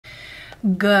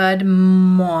Good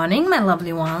morning, my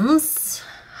lovely ones.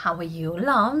 How are you,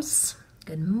 loves?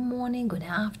 Good morning, good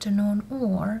afternoon,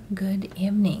 or good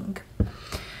evening.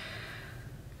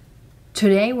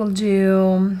 Today we'll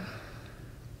do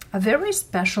a very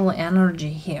special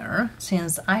energy here,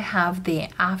 since I have the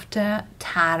After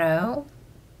Tarot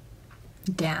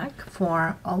deck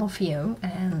for all of you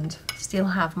and still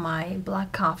have my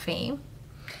black coffee.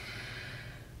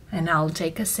 And I'll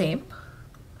take a sip.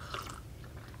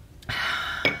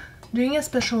 Doing a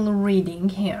special reading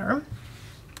here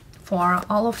for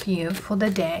all of you for the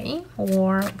day,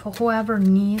 or for whoever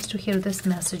needs to hear these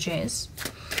messages.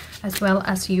 As well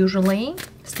as usually,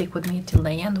 stick with me till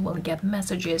the end, we'll get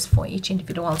messages for each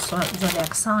individual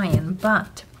zodiac sign.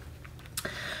 But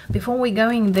before we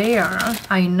going there,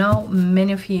 I know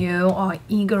many of you are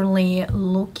eagerly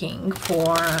looking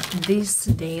for these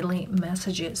daily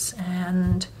messages,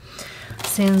 and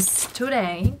since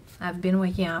today I've been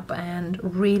waking up and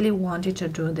really wanted to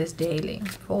do this daily.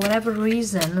 For whatever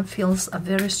reason, feels a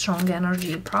very strong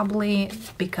energy, probably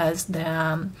because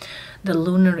the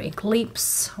lunar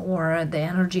eclipse or the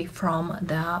energy from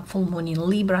the full moon in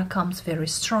Libra comes very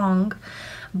strong.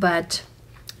 But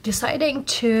deciding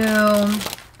to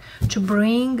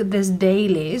bring these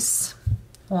dailies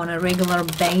on a regular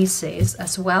basis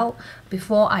as well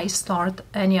before I start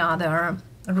any other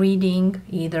reading,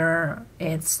 either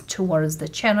it's towards the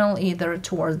channel, either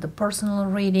towards the personal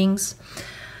readings.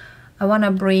 I want to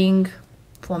bring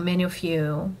for many of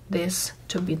you this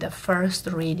to be the first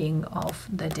reading of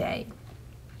the day.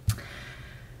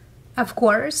 Of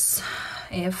course,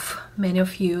 if many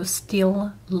of you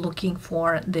still looking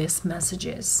for these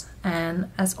messages, and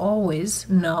as always,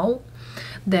 know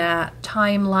the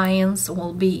timelines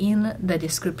will be in the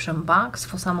description box.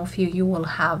 For some of you, you will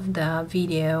have the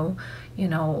video, you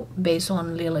know, based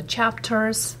on little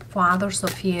chapters. For others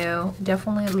of you,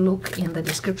 definitely look in the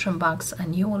description box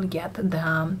and you will get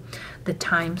the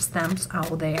timestamps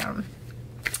out there.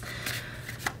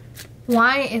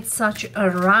 Why it's such a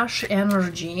rush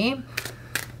energy,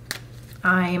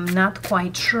 I'm not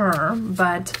quite sure,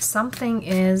 but something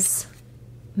is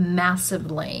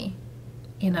massively,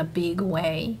 in a big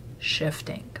way,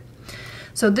 shifting.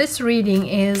 So this reading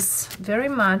is very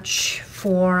much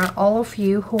for all of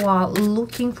you who are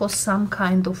looking for some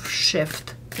kind of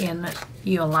shift in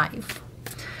your life.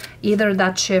 Either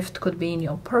that shift could be in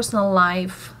your personal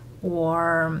life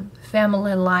or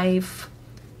family life.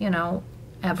 You know,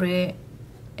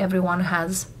 everyone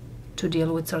has to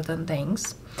deal with certain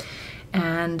things,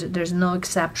 and there's no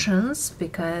exceptions,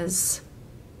 because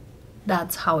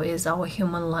that's how is our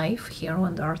human life here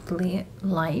on the earthly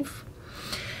life.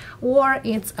 Or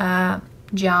it's a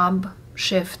job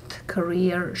shift,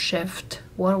 career shift,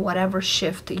 or whatever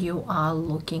shift you are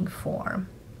looking for.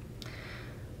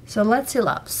 So let's see,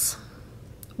 loves,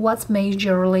 what's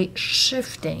majorly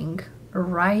shifting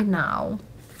right now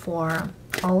for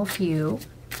all of you.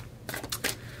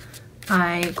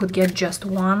 I could get just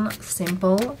one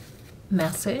simple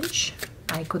message.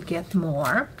 I could get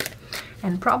more.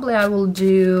 And probably I will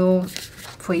do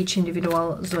for each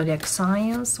individual zodiac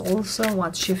signs also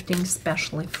what's shifting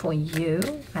especially for you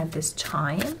at this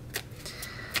time.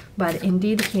 But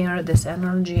indeed here this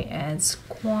energy is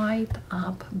quite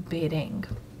upbeating.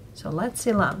 So let's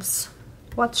see, loves,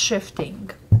 what's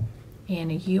shifting in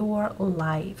your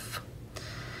life.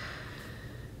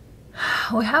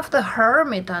 We have the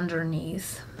Hermit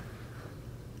underneath.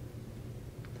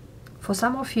 For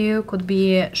some of you, could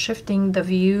be shifting the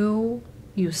view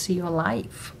you see your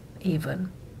life,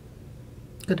 even.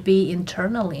 Could be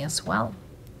internally as well.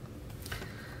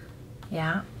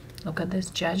 Yeah, look at this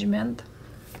Judgment.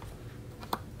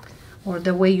 Or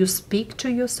the way you speak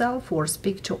to yourself or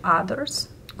speak to others,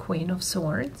 Queen of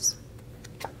Swords.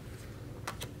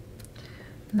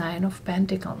 Nine of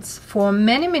Pentacles. For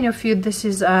many of you, this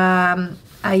is an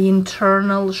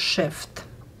internal shift.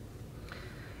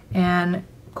 And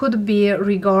could be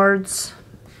regards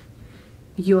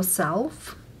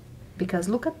yourself, because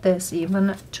look at this,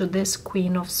 even to this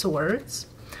Queen of Swords.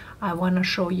 I want to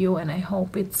show you, and I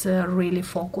hope it's really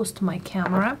focused, my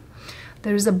camera.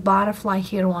 There's a butterfly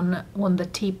here on the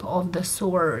tip of the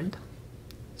sword.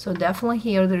 So definitely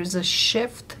here there's a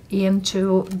shift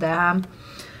into the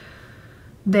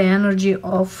energy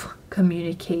of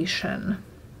communication.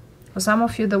 For some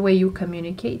of you, the way you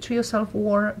communicate to yourself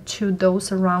or to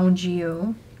those around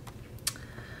you,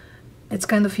 it's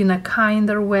kind of in a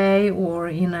kinder way or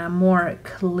in a more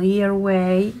clear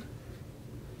way.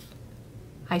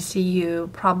 I see you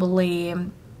probably,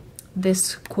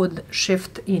 this could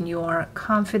shift in your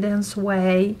confidence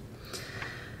way,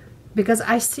 because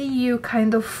I see you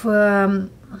kind of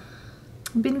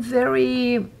been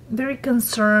very, very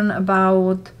concerned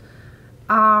about,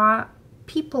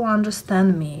 people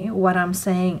understand me, what I'm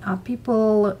saying?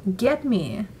 People get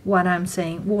me, what I'm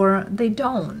saying, or they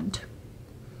don't?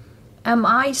 Am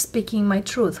I speaking my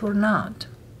truth or not?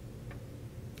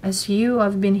 As you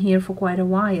have been here for quite a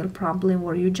while, probably,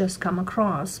 or you just come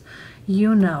across,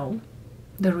 you know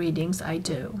the readings I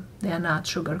do. They are not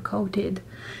sugar-coated.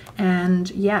 And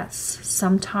yes,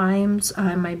 sometimes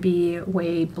I might be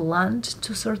way blunt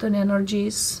to certain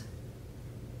energies,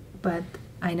 but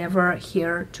I never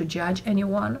here to judge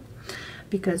anyone,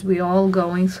 because we all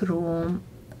going through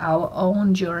our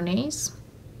own journeys,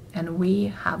 and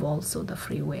we have also the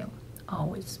free will,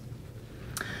 always.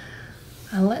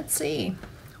 And let's see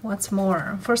what's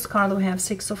more. First card, we have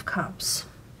Six of Cups.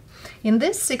 In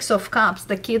this Six of Cups,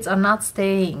 the kids are not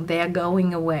staying, they are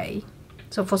going away.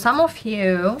 So for some of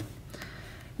you,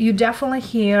 you definitely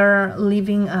here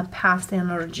leaving a past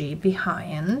energy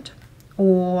behind,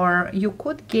 or you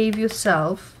could give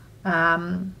yourself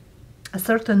a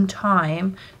certain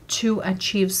time to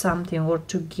achieve something or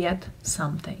to get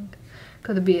something.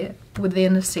 Could be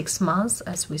within 6 months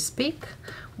as we speak,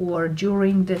 or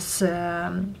during this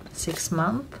 6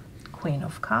 month. Queen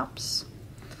of Cups,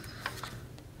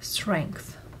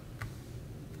 Strength,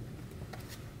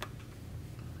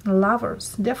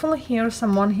 Lovers. Definitely here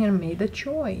someone here made a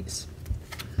choice.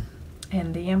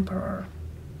 And the Emperor.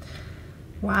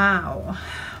 Wow.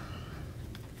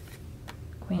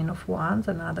 Queen of Wands,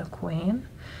 another queen.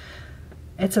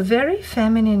 It's a very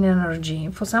feminine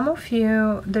energy. For some of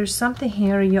you, there's something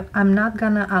here I'm not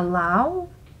gonna allow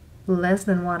less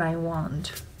than what I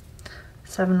want.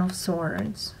 Seven of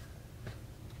Swords.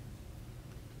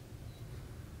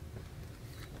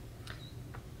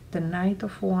 The Knight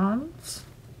of Wands.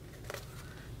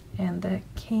 And the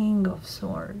King of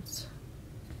Swords.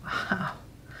 Wow.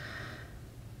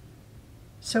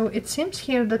 So it seems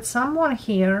here that someone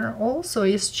here also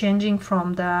is changing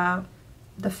from the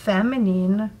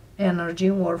feminine energy,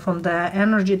 or from the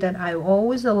energy that I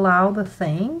always allow the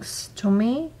things to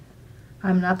me.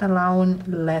 I'm not allowing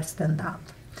less than that.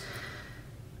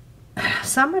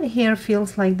 Somebody here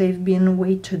feels like they've been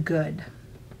way too good.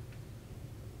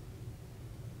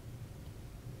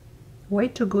 Way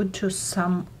too good to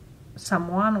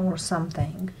someone or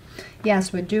something.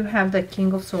 Yes, we do have the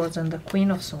King of Swords and the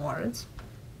Queen of Swords.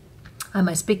 I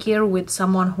might speak here with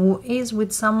someone who is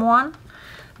with someone,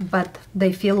 but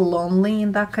they feel lonely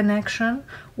in that connection,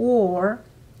 or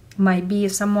might be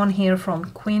someone here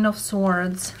from Queen of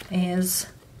Swords is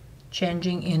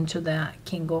changing into the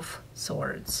King of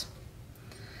Swords,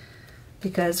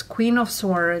 because Queen of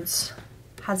Swords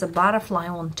has a butterfly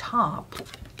on top.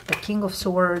 The King of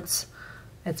Swords,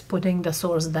 it's putting the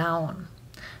swords down.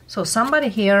 So somebody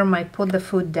here might put the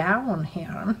foot down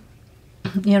here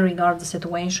in regard to the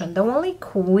situation. The only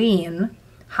queen,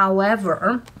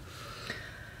 however,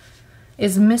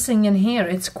 is missing in here.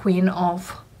 It's Queen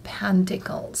of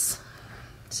Pentacles.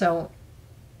 So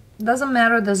doesn't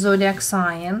matter the zodiac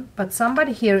sign, but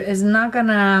somebody here is not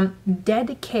gonna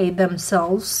dedicate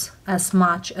themselves as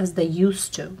much as they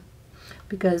used to,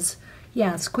 because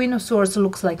yes, Queen of Swords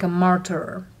looks like a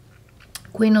martyr.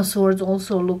 Queen of Swords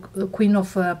also Queen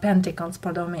of Pentacles,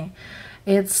 pardon me.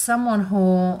 It's someone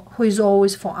who is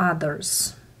always for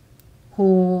others,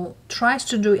 who tries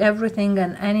to do everything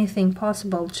and anything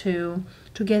possible to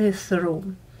get it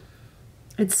through.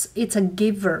 It's a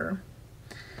giver.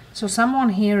 So someone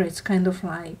here is kind of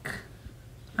like,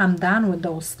 I'm done with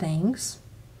those things.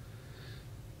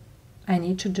 I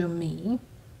need to do me.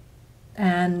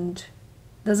 And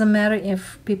doesn't matter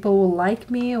if people will like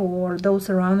me or those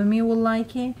around me will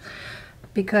like it,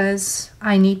 because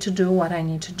I need to do what I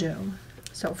need to do.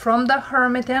 So from the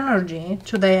Hermit energy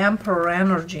to the Emperor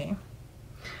energy,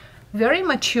 very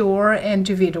mature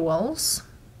individuals,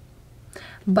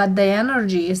 but the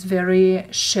energy is very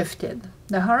shifted.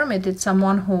 The Hermit is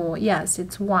someone who, yes,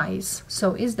 it's wise.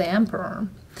 So is the Emperor.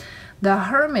 The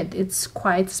Hermit, it's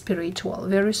quite spiritual,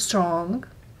 very strong,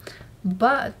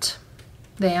 but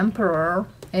the Emperor,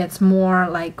 it's more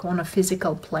like on a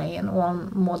physical plane,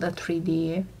 on more the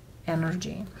 3D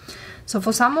energy. So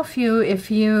for some of you, if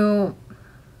you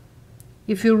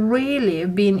really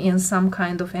been in some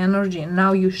kind of energy,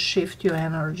 now you shift your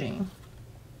energy.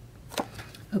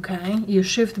 Okay, you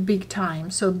shift big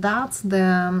time. So that's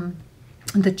the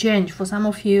change. For some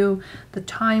of you, the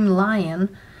timeline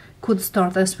could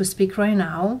start as we speak right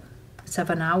now,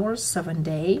 7 hours, 7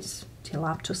 days, till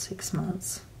up to 6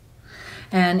 months.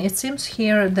 And it seems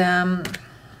here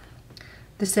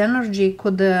this energy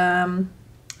could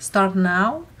start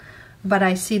now, but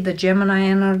I see the Gemini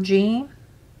energy,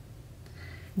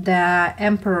 the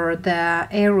Emperor, the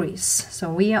Aries.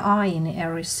 So we are in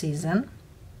Aries season,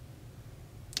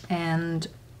 and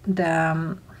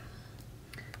the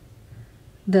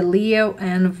Leo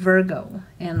and Virgo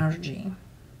energy.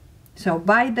 So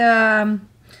by the,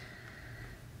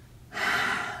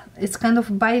 it's kind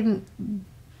of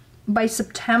by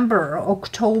September,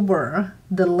 October,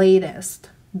 the latest,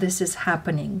 this is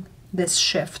happening, this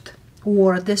shift,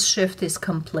 or this shift is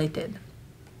completed.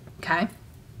 Okay,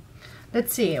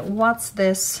 let's see, what's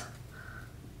this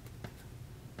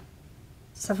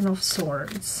Seven of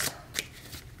Swords?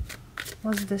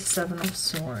 What's this Seven of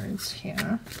Swords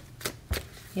here?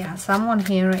 Yeah, someone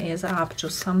here is up to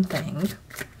something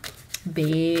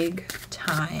big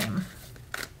time.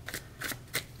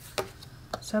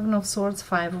 Seven of Swords,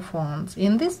 Five of Wands.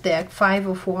 In this deck, Five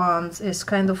of Wands is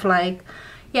kind of like,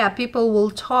 yeah, people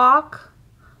will talk,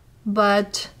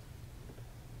 but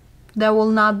there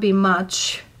will not be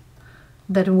much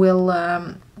that will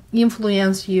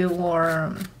influence you,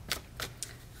 or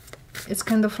it's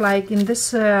kind of like in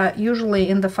this, usually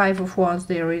in the Five of Wands,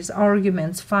 there is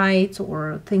arguments, fights,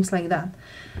 or things like that.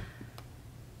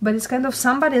 But it's kind of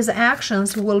somebody's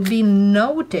actions will be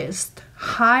noticed,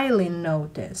 highly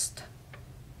noticed,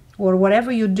 or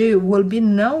whatever you do will be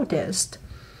noticed,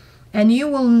 and you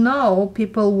will know,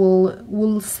 people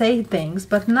will say things,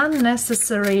 but not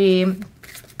necessarily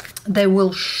they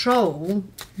will show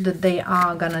that they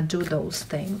are gonna do those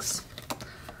things.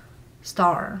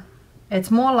 Star.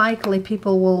 It's more likely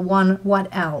people will want what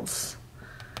else?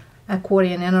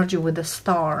 Aquarian energy with the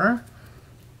Star.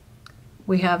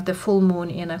 We have the full moon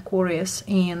in Aquarius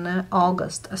in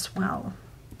August as well.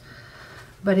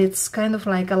 But it's kind of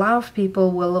like a lot of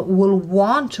people will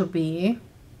want to be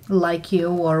like you,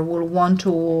 or will want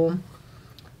to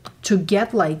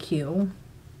get like you.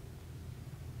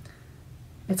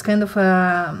 It's kind of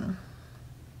a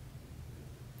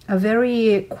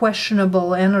very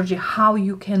questionable energy, how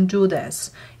you can do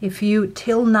this. If you,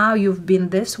 till now, you've been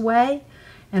this way,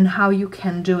 and how you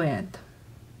can do it.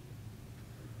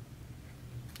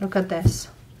 Look at this.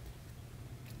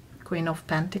 Queen of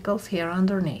Pentacles here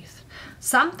underneath.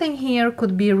 Something here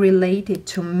could be related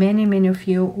to many of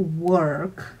you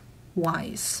work-wise.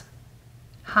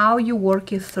 How you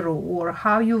work it through, or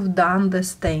how you've done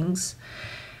these things,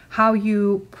 how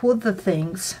you put the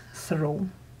things through.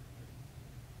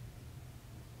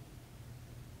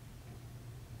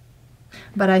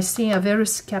 But I see a very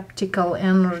skeptical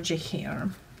energy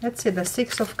here. Let's see, the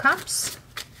Six of Cups.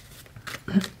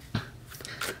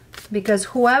 Because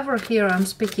whoever here I'm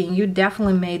speaking, you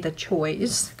definitely made a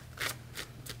choice.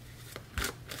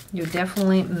 You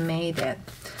definitely made it.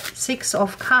 Six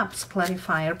of Cups,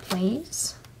 clarifier,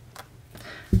 please.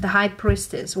 The High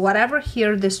Priestess. Whatever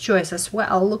here this choice as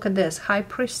well. Look at this. High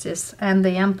Priestess and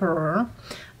the Emperor.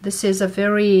 This is a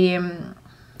very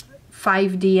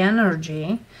 5D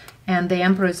energy. And the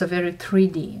Emperor is a very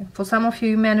 3D. For some of you,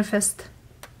 you manifest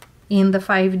in the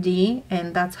 5D,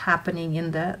 and that's happening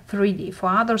in the 3D. For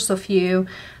others of you,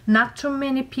 not too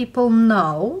many people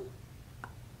know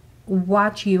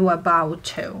what you're about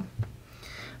to.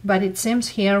 But it seems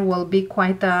here will be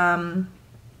quite a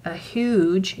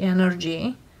huge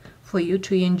energy for you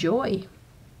to enjoy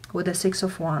with the Six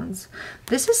of Wands.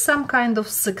 This is some kind of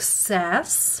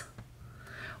success,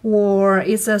 or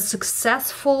it's a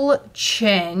successful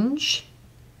change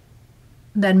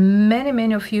that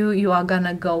many of you are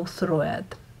gonna go through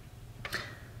it.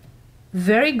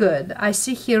 Very good. I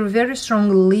see here very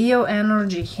strong Leo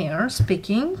energy here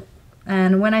speaking.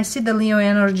 And when I see the Leo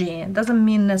energy, it doesn't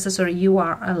mean necessarily you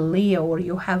are a Leo or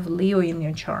you have Leo in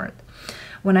your chart.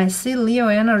 When I see Leo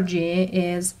energy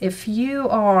is if you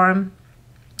are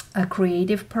a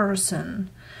creative person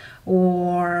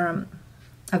or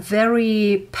a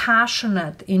very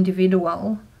passionate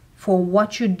individual for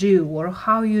what you do or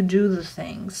how you do the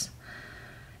things.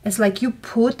 It's like you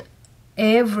put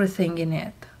everything in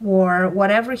it, or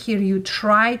whatever here you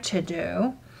try to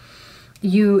do,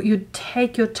 you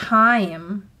take your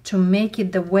time to make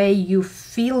it the way you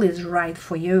feel is right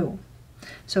for you.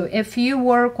 So if you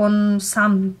work on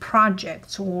some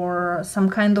projects or some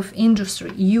kind of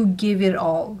industry, you give it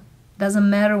all. Doesn't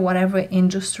matter whatever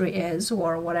industry is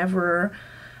or whatever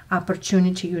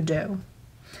opportunity you do.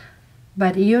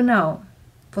 But you know,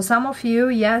 for some of you,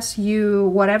 yes,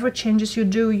 whatever changes you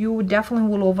do, you definitely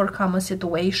will overcome a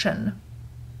situation,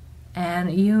 and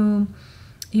you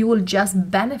will just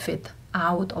benefit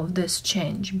out of this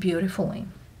change beautifully.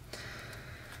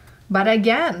 But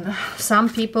again, some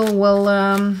people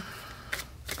will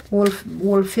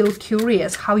feel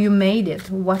curious how you made it,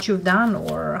 what you've done,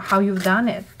 or how you've done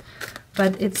it.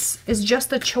 But it's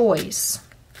just a choice.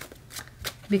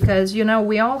 because, you know,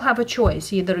 we all have a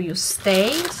choice. Either you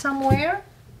stay somewhere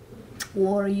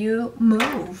or you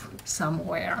move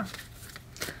somewhere.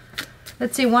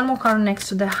 Let's see, one more card next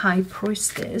to the High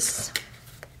Priestess.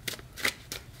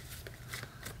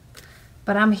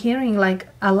 But I'm hearing like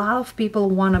a lot of people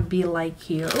want to be like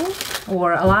you,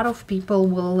 or a lot of people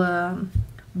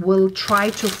will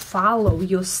try to follow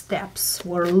your steps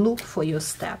or look for your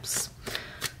steps,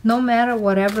 no matter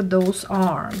whatever those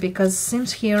are. Because it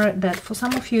seems here that for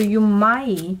some of you, you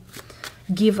might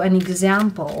give an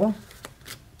example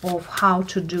of how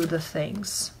to do the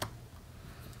things.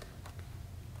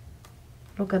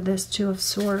 Look at this, Two of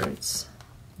Swords,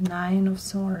 Nine of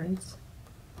Swords.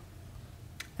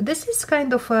 This is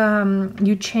kind of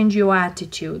you change your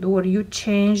attitude, or you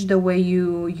change the way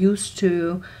you used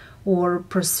to or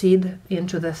proceed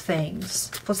into the things.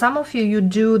 For some of you, you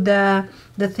do the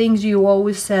things you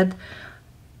always said,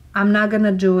 I'm not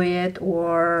gonna do it,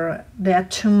 or they're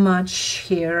too much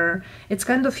here. It's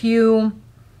kind of you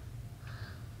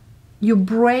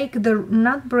break the,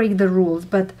 not break the rules,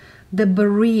 but the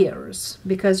barriers,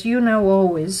 because you know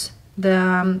always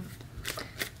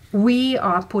we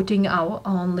are putting our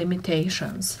own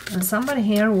limitations, and somebody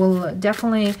here will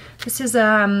definitely, this is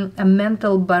a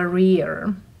mental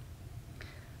barrier.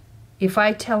 If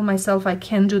I tell myself I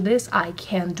can do this, I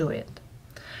can do it.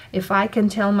 If I can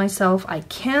tell myself I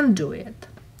can do it,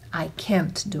 I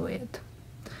can't do it.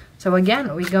 So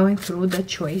again, we're going through the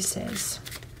choices.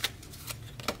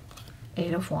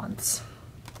 Eight of Wands.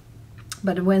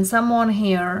 But when someone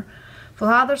here,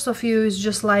 for others of you, is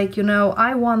just like, you know,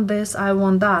 I want this, I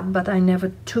want that, but I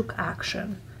never took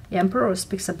action. The Emperor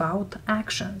speaks about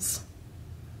actions.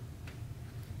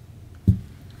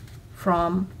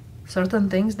 From certain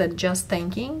things that just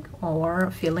thinking or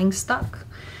feeling stuck.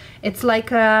 It's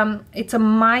like it's a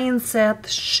mindset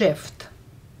shift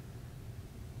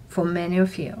for many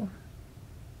of you.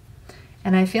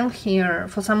 And I feel here,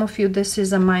 for some of you, this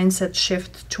is a mindset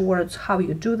shift towards how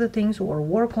you do the things, or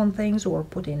work on things, or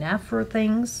put in effort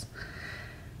things,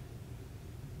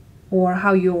 or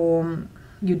how you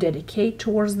dedicate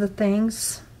towards the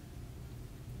things.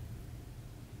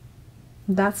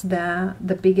 That's the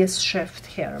biggest shift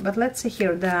here. But let's see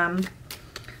here,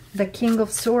 the King of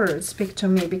Swords speak to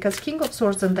me, because King of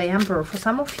Swords and the Emperor, for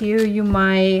some of you, you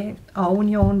might own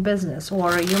your own business,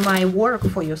 or you might work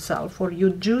for yourself, or you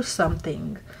do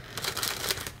something.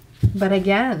 But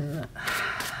again,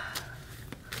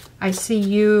 I see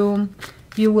you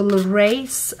will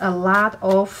raise a lot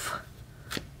of,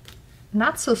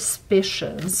 not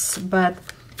suspicions, but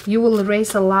you will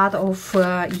raise a lot of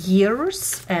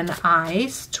ears and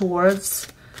eyes towards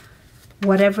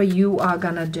whatever you are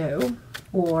gonna do,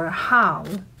 or how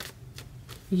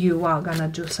you are gonna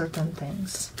do certain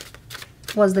things.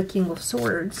 Was the King of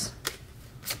Swords,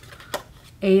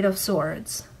 Eight of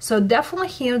Swords. So definitely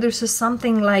here there's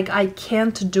something like I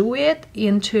can't do it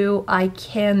into I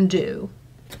can do.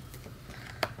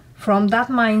 From that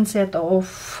mindset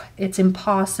of it's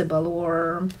impossible,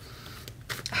 or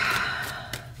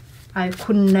I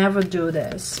could never do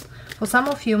this. For some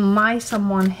of you, might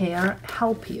someone here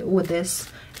help you with this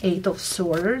Eight of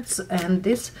Swords, and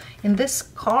this in this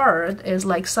card is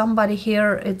like somebody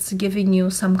here, it's giving you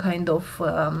some kind of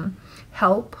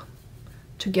help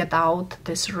to get out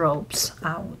these ropes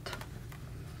out.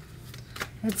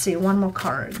 Let's see, one more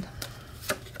card.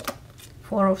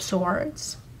 Four of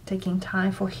Swords, taking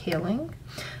time for healing.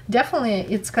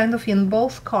 Definitely, it's kind of in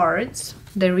both cards,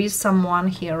 there is someone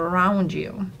here around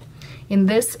you. In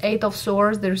this Eight of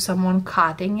Swords, there's someone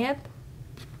cutting it,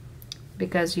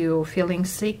 because you're feeling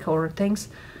sick or things,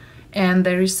 and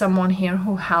there is someone here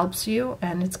who helps you,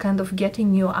 and it's kind of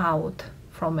getting you out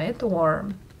from it, or,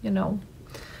 you know,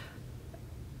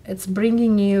 it's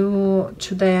bringing you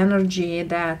to the energy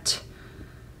that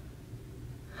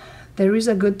there is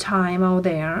a good time out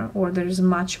there, or there is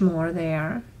much more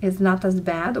there. It's not as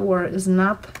bad, or is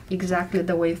not exactly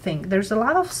the way you think. There's a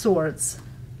lot of swords,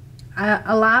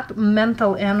 a lot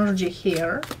mental energy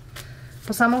here.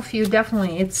 For some of you,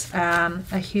 definitely, it's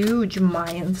a huge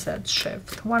mindset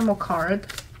shift. One more card.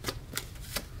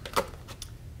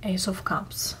 Ace of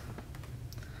Cups.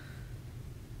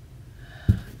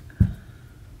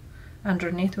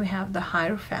 Underneath, we have the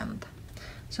Hierophant.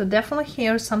 So definitely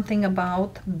here, something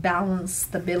about balance,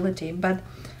 stability. But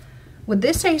with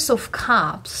this Ace of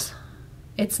Cups,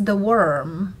 it's the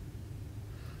Worm.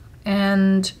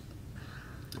 And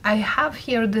I have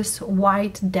here this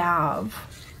white dove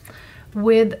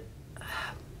with,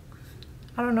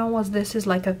 I don't know what this is,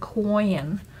 like a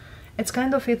coin. It's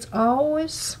kind of, it's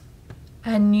always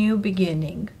a new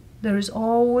beginning. There is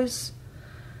always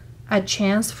a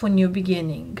chance for new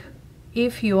beginning.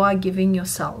 if you are giving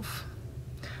yourself.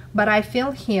 But I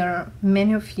feel here,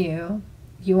 many of you,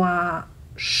 you are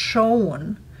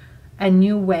shown a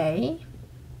new way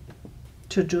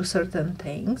to do certain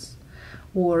things,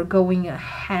 or going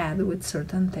ahead with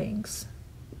certain things.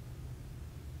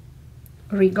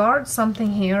 Regard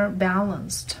something here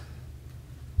balanced.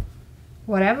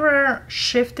 Whatever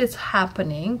shift is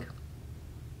happening,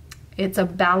 it's a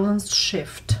balanced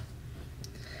shift.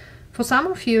 For some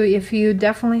of you, if you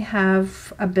definitely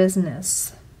have a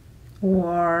business,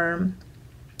 or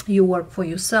you work for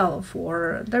yourself,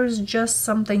 or there's just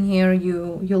something here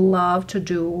you love to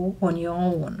do on your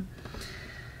own,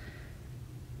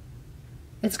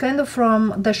 it's kind of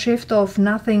from the shift of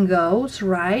nothing goes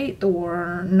right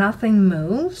or nothing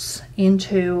moves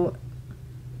into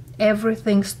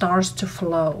everything starts to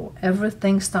flow,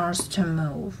 everything starts to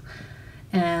move,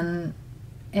 and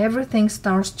everything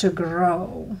starts to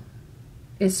grow.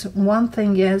 It's one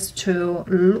thing is to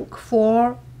look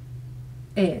for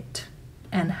it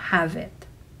and have it.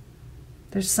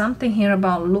 There's something here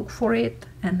about look for it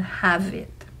and have it.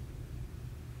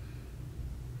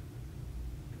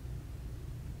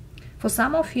 For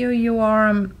some of you,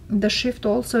 the shift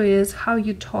also is how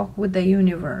you talk with the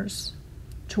universe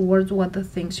towards what the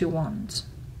things you want.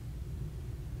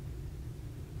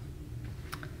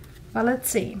 Well, let's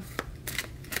see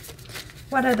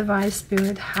what advice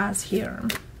Spirit has here.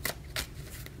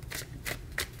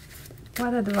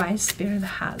 What advice Spirit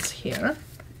has here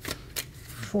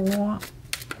for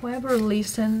whoever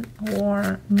listens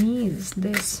or needs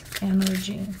this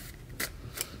energy.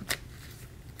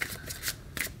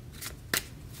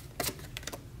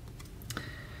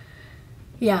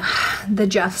 Yeah, the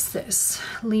Justice,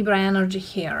 Libra energy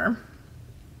here.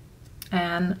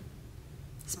 And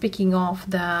speaking of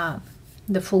the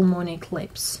full moon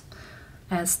eclipse,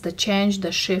 as the change,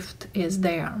 the shift is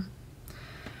there.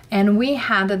 And we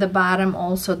had at the bottom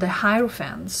also the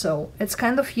Hierophant. So it's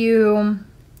kind of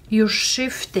you're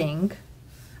shifting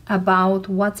about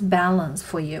what's balanced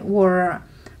for you, or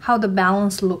how the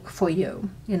balance look for you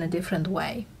in a different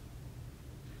way.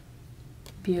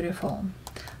 Beautiful.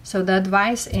 So the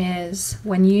advice is,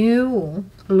 when you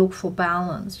look for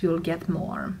balance, you'll get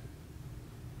more.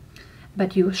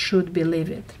 But you should believe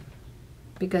it.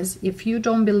 Because if you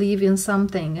don't believe in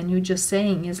something and you're just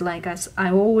saying, it's like,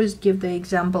 I always give the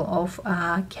example of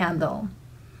a candle.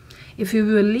 If you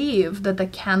believe that the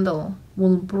candle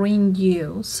will bring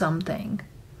you something,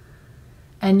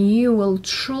 and you will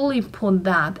truly put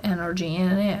that energy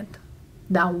in it,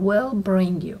 that will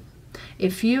bring you.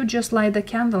 If you just light the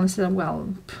candle and say,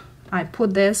 well, I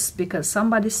put this because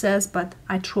somebody says, but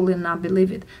I truly not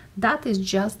believe it, that is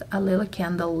just a little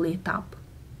candle lit up.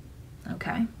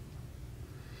 Okay?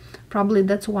 Probably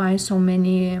that's why so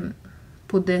many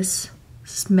put this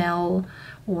smell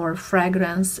or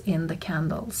fragrance in the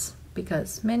candles,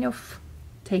 because many of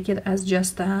take it as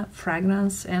just a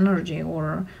fragrance energy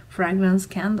or fragrance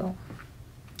candle.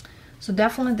 So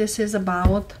definitely this is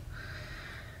about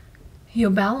your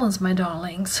balance, my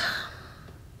darlings.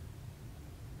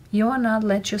 You will not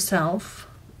let yourself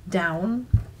down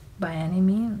by any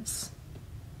means.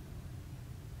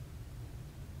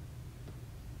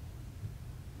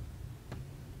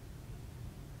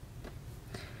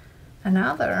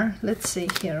 Another, let's see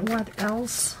here, what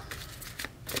else?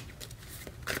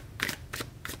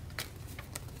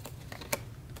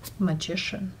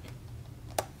 Magician.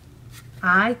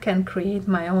 I can create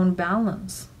my own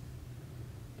balance.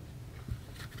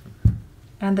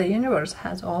 And the universe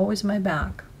has always my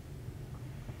back.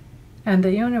 And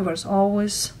the universe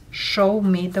always show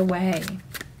me the way.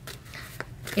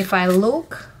 If I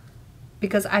look,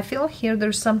 because I feel here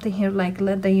there's something here like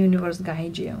let the universe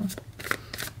guide you.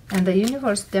 And the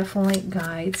universe definitely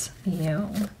guides you.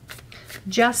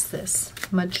 Justice,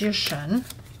 Magician,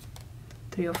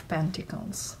 Three of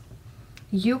Pentacles.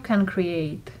 You can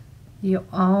create your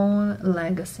own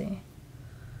legacy.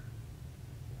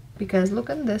 Because look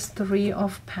at this Three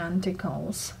of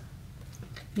Pentacles.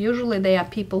 Usually they are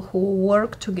people who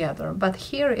work together, but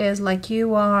here is like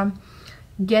you are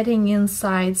getting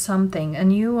inside something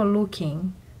and you are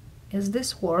looking, is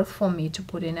this worth for me to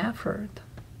put in effort?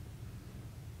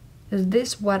 Is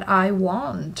this what I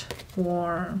want,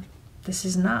 or this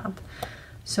is not?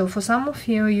 So for some of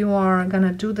you, you are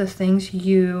gonna do the things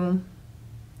you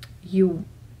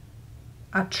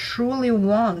truly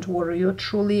want, or you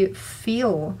truly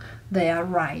feel they are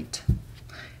right.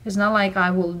 It's not like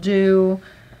I will do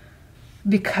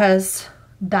because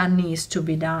that needs to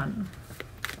be done.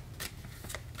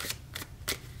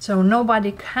 So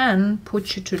nobody can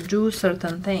put you to do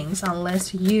certain things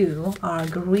unless you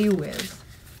agree with.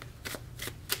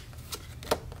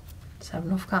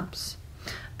 Seven of Cups.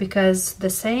 Because the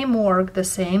same work, the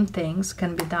same things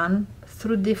can be done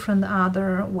through different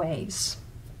other ways.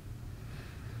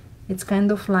 It's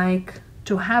kind of like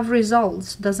to have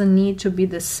results doesn't need to be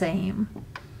the same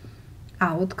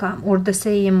outcome or the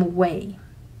same way.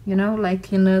 You know,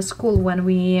 like in school when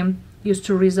we used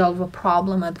to resolve a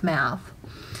problem at math.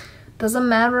 Doesn't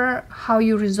matter how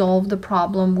you resolve the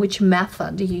problem, which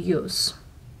method you use.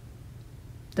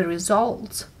 The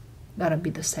results gotta be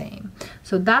the same.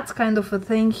 So that's kind of a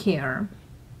thing here.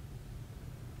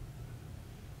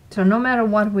 So no matter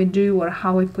what we do or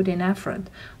how we put in effort,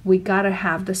 we gotta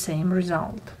have the same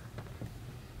result.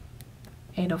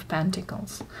 Eight of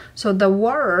Pentacles. So the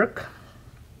work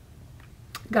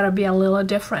gotta be a little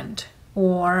different,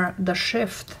 or the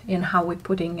shift in how we're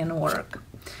putting in work.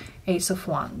 Ace of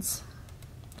Wands.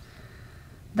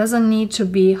 Doesn't need to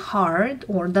be hard,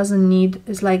 or doesn't need,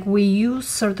 it's like we use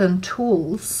certain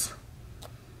tools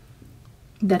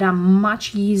that are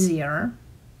much easier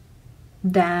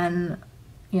than,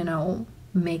 you know,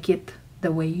 make it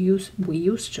the way we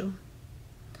used to.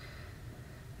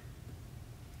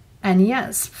 And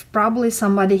yes, probably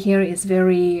somebody here is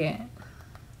very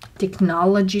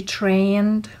technology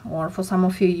trained, or for some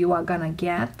of you, you are gonna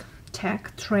get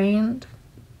tech trained.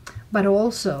 But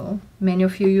also, many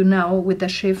of you, you know, with the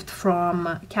shift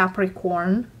from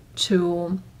Capricorn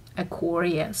to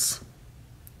Aquarius,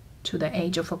 to the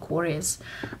age of Aquarius,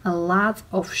 a lot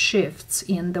of shifts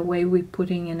in the way we're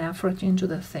putting in effort into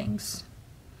the things,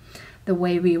 the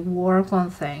way we work on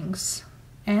things.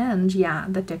 And yeah,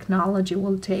 the technology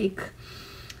will take,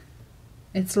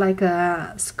 it's like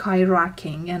a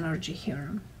skyrocketing energy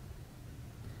here.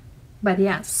 But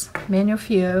yes, many of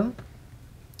you,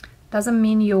 doesn't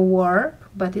mean your work,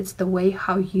 but it's the way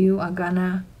how you are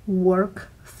gonna work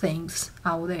things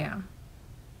out there.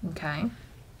 Okay.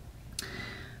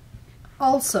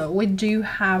 Also, we do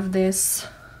have this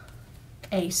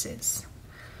Aces.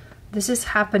 This is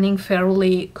happening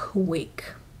fairly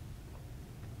quick,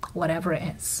 whatever it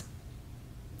is,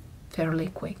 fairly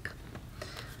quick,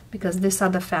 because these are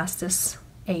the fastest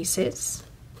Aces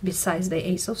besides the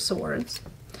Ace of Swords.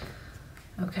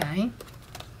 Okay.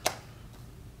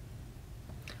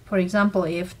 For example,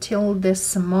 if till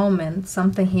this moment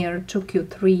something here took you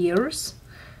 3 years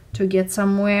to get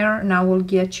somewhere, now will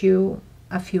get you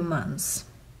a few months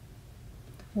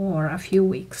or a few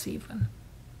weeks even.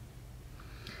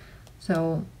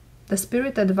 So the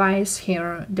spirit advice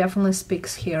here definitely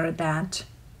speaks here that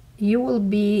you will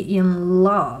be in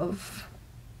love,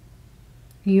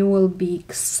 you will be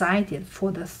excited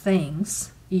for the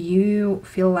things you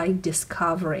feel like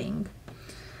discovering,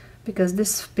 because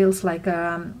this feels like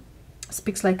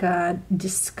speaks like a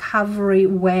discovery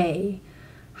way,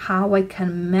 how I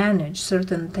can manage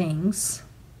certain things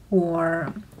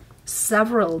or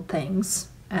several things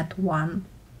at one.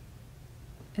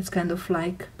 It's kind of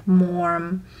like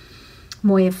more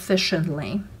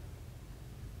efficiently.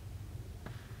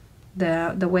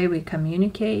 The way we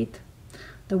communicate,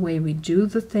 the way we do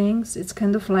the things, it's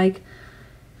kind of like,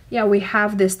 yeah, we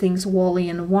have these things all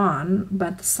in one,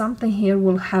 but something here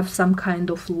will have some kind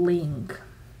of link.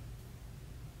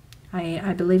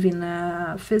 I believe in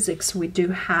physics we do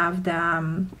have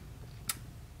the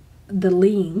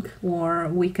link, or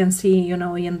we can see, you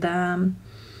know, in the,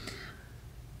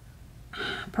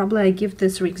 probably I give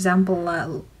this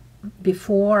example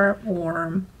before,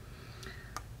 or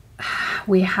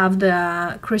we have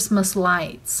the Christmas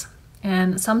lights,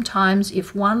 and sometimes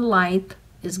if one light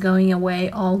is going away,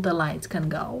 all the lights can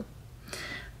go.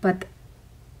 But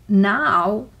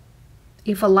now,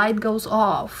 if a light goes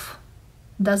off,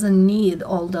 doesn't need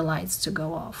all the lights to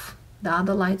go off. The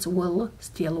other lights will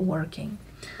still working.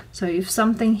 So if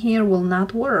something here will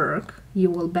not work,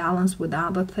 you will balance with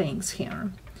other things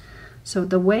here. So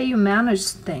the way you manage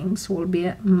things will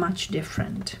be much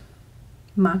different,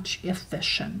 much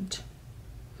efficient.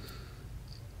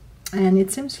 And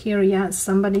it seems here, yes,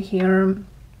 somebody here,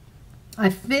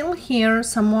 I feel here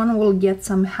someone will get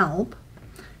some help.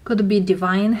 Could be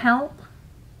divine help.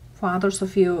 For others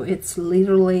of you, it's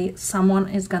literally someone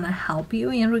is gonna help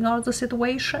you in regards to the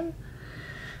situation.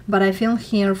 But I feel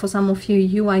here for some of you,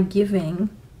 you are giving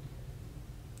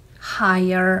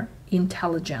higher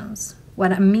intelligence.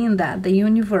 What I mean that the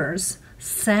universe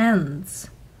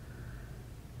sends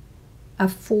a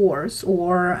force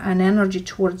or an energy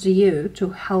towards you to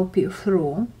help you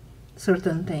through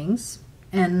certain things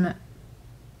and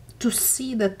to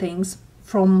see the things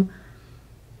from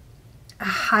a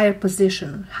higher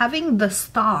position. Having the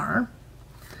Star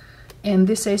and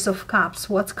this Ace of Cups,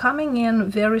 what's coming in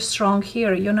very strong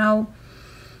here, you know,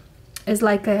 is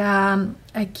like a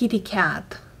kitty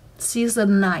cat sees the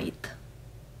night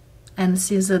and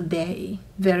sees a day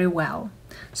very well.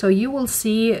 So you will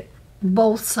see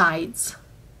both sides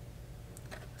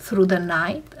through the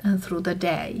night and through the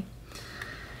day.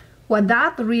 What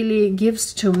that really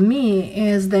gives to me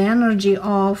is the energy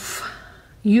of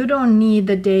you don't need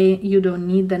the day, you don't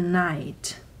need the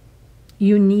night.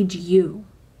 You need you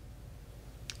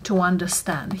to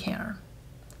understand here.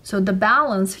 So the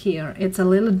balance here, it's a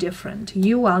little different.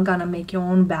 You are gonna make your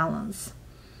own balance.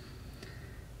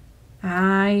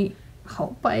 I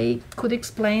hope I could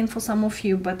explain for some of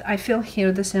you, but I feel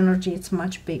here this energy is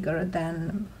much bigger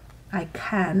than I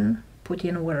can put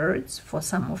in words for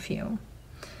some of you.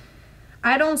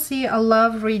 I don't see a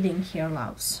love reading here,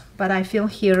 loves, but I feel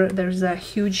here there's a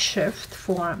huge shift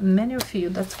for many of you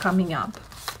that's coming up.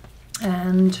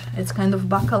 And it's kind of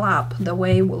buckle up, the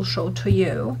way will show to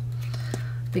you,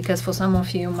 because for some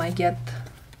of you might get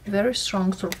very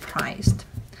strong surprised.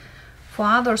 For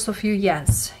others of you,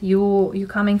 yes, you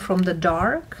coming from the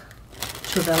dark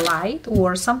to the light,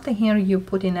 or something here you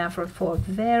put in effort for a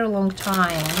very long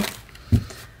time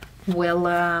will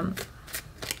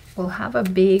have a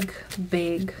big,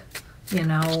 you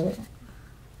know,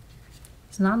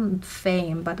 it's not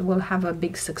fame, but will have a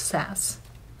big success.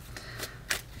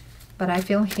 But I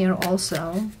feel here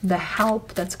also the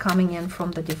help that's coming in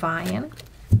from the divine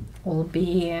will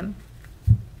be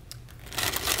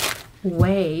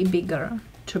way bigger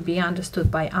to be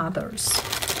understood by others.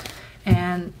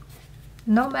 And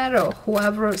no matter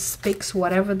whoever speaks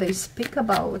whatever they speak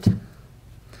about,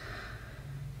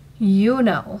 you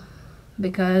know,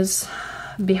 because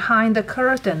behind the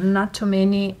curtain not too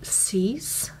many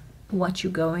sees what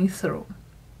you're going through,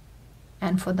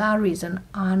 and for that reason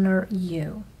honor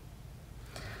you.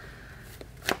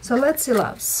 So let's see,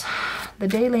 loves, the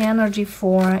daily energy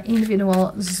for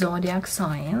individual zodiac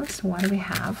signs. What do we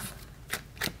have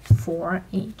for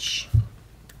each?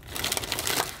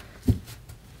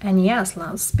 And yes,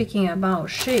 loves, speaking about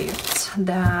shifts,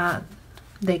 the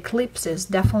eclipses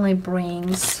definitely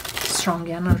brings strong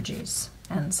energies,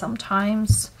 and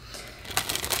sometimes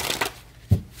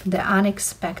the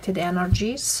unexpected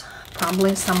energies,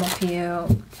 probably some of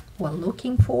you were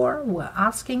looking for, were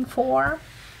asking for,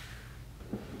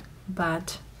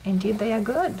 but indeed they are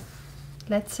good.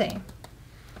 Let's see.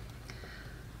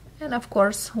 And of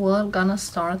course we're gonna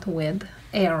start with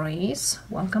Aries.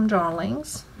 Welcome,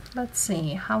 darlings. Let's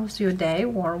see, how's your day,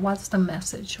 or what's the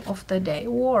message of the day,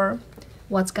 or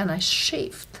what's gonna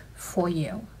shift for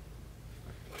you.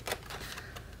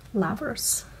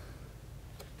 Lovers,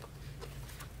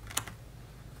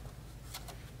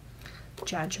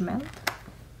 Judgment,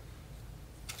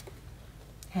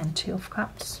 and Two of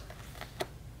Cups.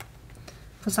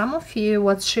 For some of you,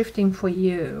 what's shifting for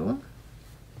you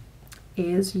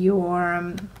is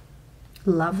your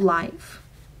love life.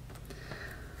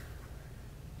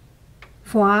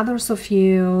 For others of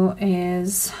you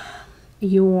is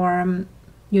your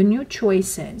new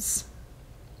choices,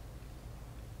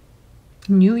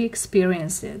 new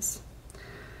experiences.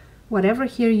 Whatever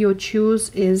here you choose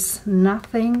is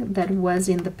nothing that was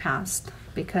in the past,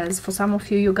 because for some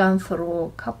of you, you've gone through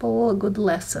a couple of good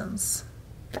lessons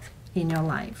in your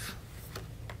life.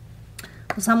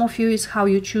 For some of you, is how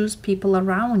you choose people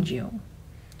around you,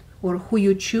 or who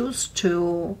you choose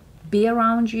to be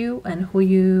around you and who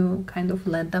you kind of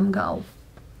let them go.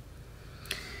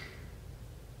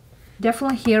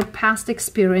 Definitely here, past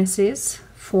experiences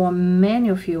for many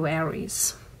of you,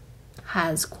 Aries,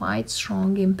 has quite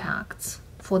strong impacts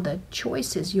for the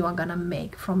choices you are gonna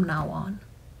make from now on.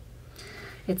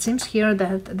 It seems here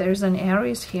that there's an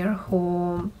Aries here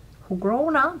who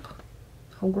grown up.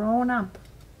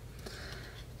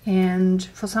 And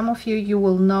for some of you, you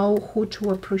will know who to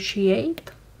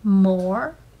appreciate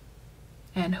more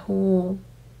and who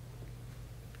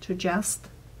to just,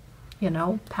 you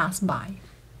know, pass by.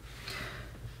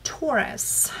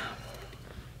 Taurus,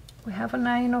 we have a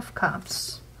Nine of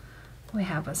Cups, we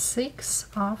have a Six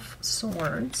of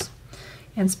Swords,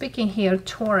 and speaking here,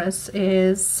 Taurus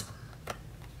is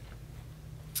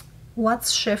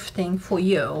what's shifting for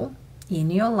you in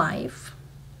your life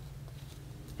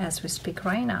as we speak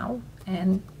right now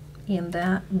and in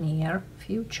the near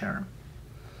future.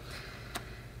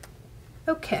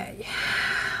 Okay,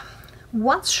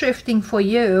 what's shifting for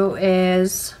you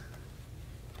is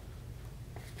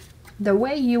the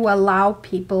way you allow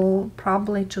people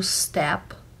probably to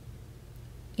step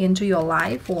into your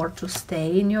life or to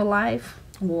stay in your life,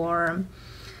 or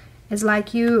it's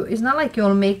like it's not like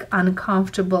you'll make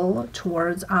uncomfortable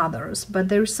towards others, but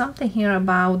there's something here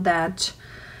about that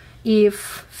if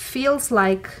feels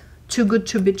like too good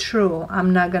to be true,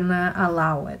 I'm not gonna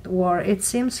allow it. Or it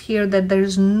seems here that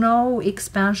there's no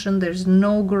expansion, there's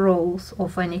no growth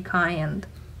of any kind,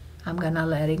 I'm gonna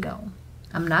let it go.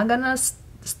 I'm not gonna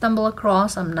stumble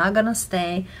across, I'm not gonna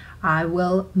stay, I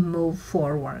will move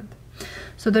forward.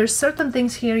 So there's certain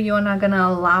things here you're not gonna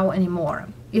allow anymore,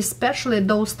 especially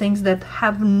those things that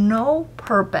have no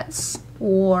purpose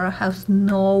or have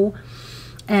no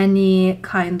any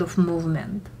kind of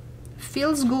movement.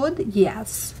 Feels good,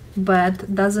 yes,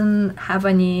 but doesn't have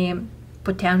any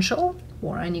potential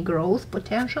or any growth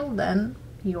potential, then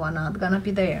you are not gonna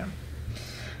be there.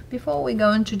 Before we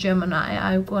go into Gemini,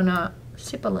 I'm gonna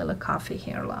sip a little coffee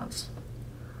here, loves.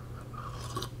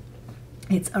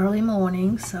 It's early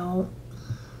morning, so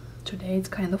today it's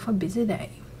kind of a busy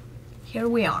day. Here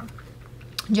we are.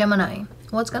 Gemini,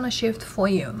 what's gonna shift for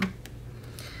you?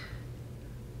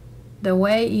 The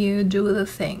way you do the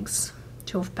things.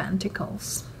 Two of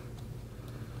Pentacles.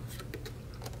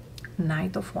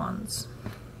 Knight of Wands.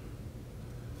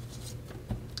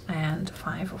 And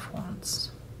Five of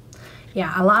Wands.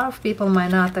 Yeah, a lot of people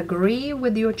might not agree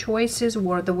with your choices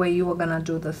or the way you are gonna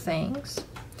do the things.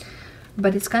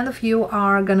 But it's kind of you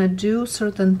are gonna do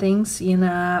certain things in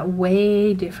a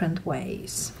way different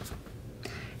ways.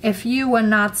 If you are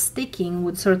not sticking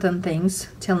with certain things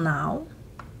till now,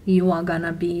 you are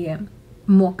gonna be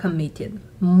more committed,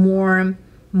 more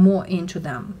into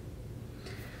them.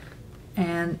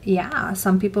 And yeah,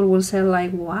 some people will say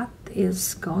like, what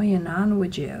is going on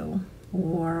with you?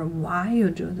 Or why you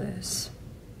do this?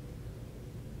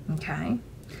 Okay.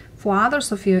 For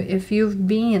others of you, if you've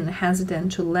been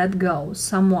hesitant to let go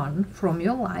someone from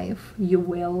your life, you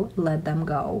will let them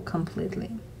go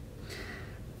completely.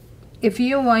 If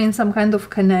you are in some kind of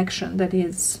connection that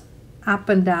is up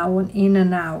and down, in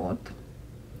and out,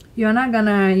 you're not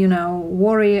gonna, you know,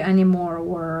 worry anymore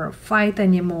or fight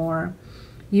anymore.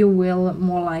 You will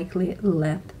more likely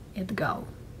let it go.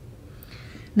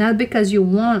 Not because you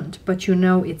want, but you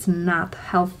know it's not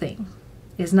healthy.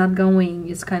 It's not going,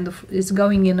 it's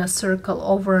going in a circle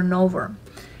over and over.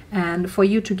 And for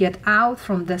you to get out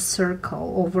from this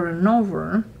circle over and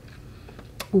over,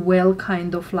 will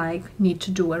kind of like need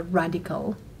to do a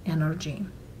radical energy.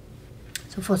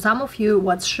 So for some of you,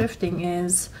 what's shifting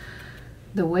is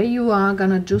the way you are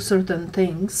gonna do certain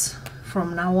things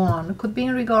from now on. Could be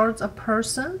in regards a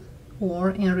person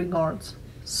or in regards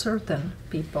certain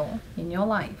people in your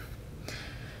life.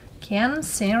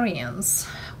 Cancerians,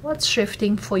 what's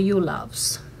shifting for you,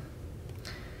 loves?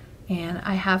 And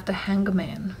I have the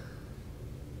Hangman.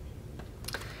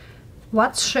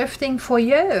 What's shifting for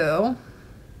you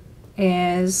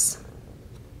is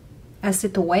a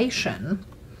situation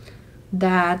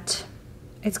that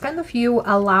it's kind of you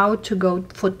allowed to go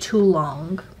for too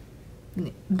long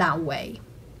that way.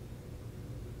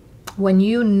 When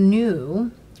you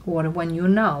knew, or when you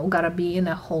know, gotta be in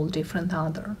a whole different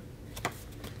order.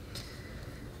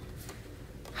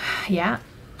 Yeah,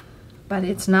 but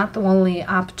it's not only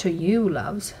up to you,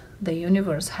 loves. The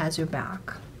universe has your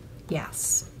back.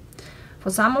 Yes. For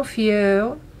some of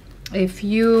you, if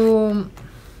you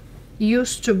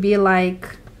used to be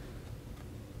like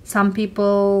some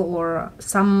people or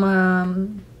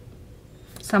some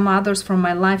others from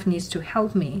my life needs to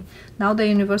help me, now the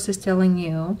universe is telling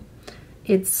you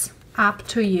it's up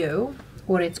to you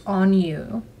or it's on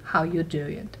you how you do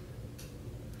it.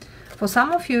 For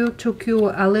some of you, it took you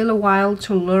a little while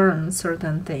to learn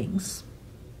certain things.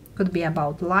 Could be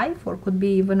about life or could be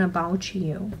even about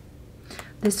you.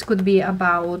 This could be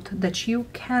about that you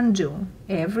can do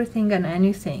everything and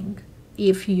anything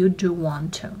if you do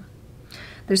want to.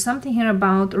 There's something here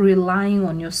about relying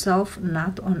on yourself,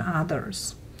 not on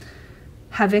others.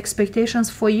 Have expectations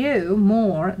for you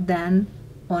more than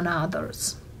on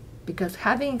others. Because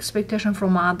having expectation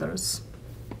from others,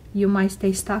 you might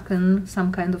stay stuck in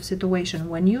some kind of situation.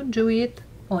 When you do it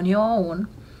on your own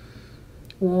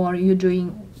or you're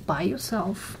doing by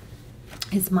yourself,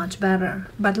 it's much better.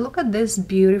 But look at this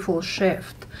beautiful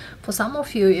shift. For some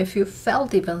of you, if you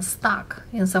felt even stuck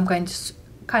in some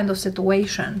kind of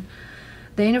situation,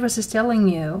 the universe is telling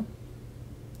you,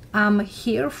 I'm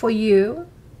here for you,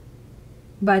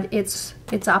 but it's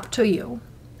up to you.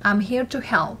 I'm here to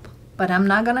help, but I'm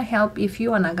not gonna help if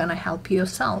you are not gonna help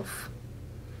yourself.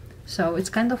 So it's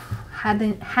kind of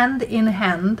hand in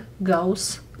hand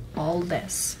goes all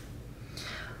this.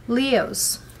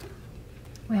 Leos,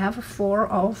 we have a Four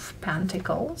of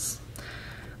Pentacles.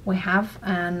 We have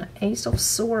an Ace of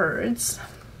Swords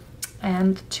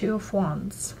and Two of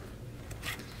Wands.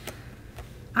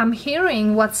 I'm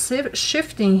hearing what's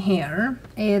shifting here.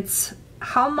 It's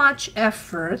how much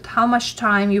effort, how much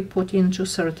time you put into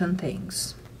certain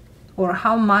things. or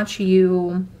how much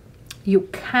you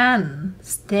can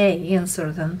stay in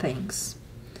certain things.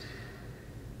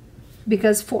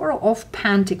 Because Four of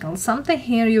Pentacles, something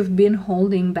here you've been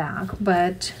holding back,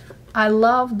 but I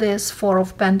love this Four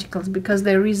of Pentacles because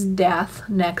there is death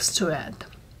next to it.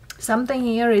 Something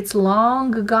here, it's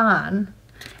long gone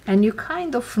and you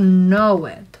kind of know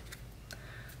it,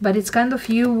 but it's kind of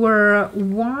you were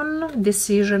one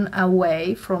decision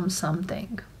away from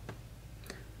something.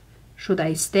 Should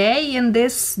I stay in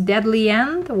this deadly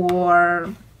end,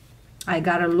 or I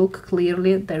gotta look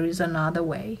clearly, there is another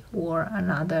way or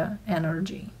another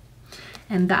energy?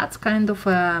 And that's kind of,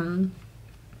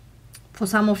 for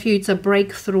some of you, it's a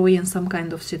breakthrough in some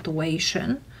kind of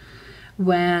situation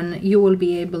when you will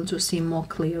be able to see more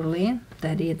clearly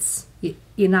that it's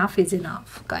enough is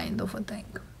enough, kind of a thing.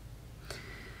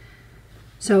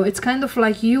 So it's kind of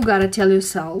like you gotta tell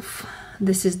yourself,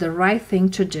 this is the right thing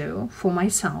to do for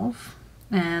myself,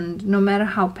 and no matter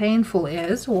how painful it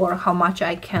is or how much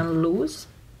I can lose,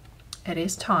 it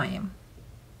is time.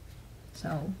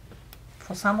 So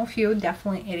for some of you,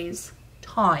 definitely it is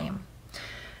time.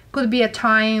 Could be a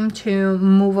time to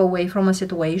move away from a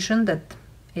situation that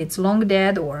it's long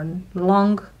dead or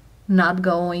long not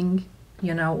going,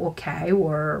 you know, okay,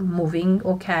 or moving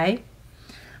okay.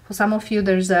 For some of you,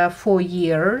 there's a 4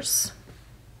 years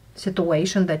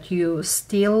situation that you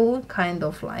still kind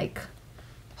of like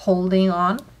holding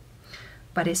on,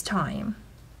 but it's time.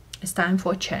 It's time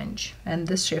for change, and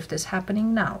this shift is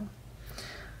happening now.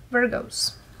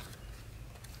 Virgos.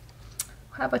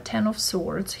 We have a 10 of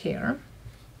Swords here.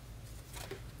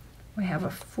 We have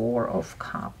a 4 of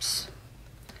Cups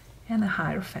and a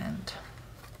Hierophant.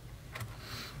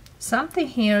 Something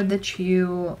here that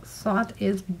you thought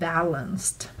is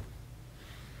balanced,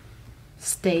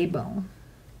 stable,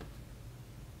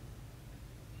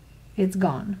 it's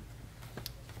gone.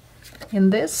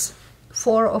 In this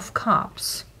 4 of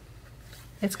Cups,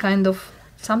 it's kind of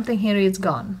something here is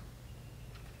gone.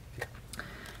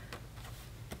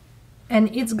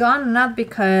 And it's gone not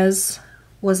because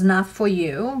was not for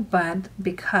you, but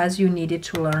because you needed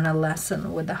to learn a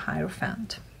lesson with the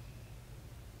Hierophant.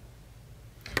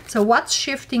 So what's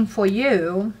shifting for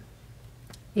you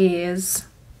is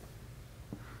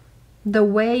the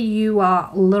way you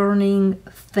are learning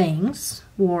things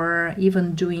or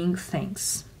even doing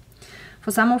things.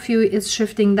 For some of you, it's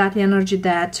shifting that energy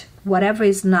that whatever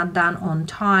is not done on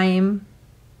time,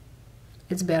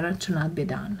 it's better to not be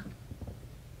done.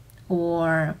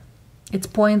 Or it's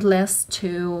pointless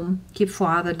to keep for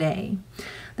other day.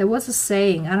 There was a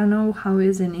saying, I don't know how it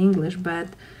is in English, but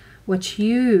what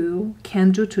you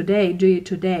can do today, do it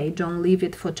today. Don't leave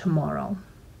it for tomorrow.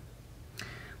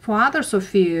 For others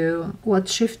of you,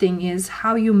 what's shifting is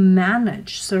how you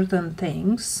manage certain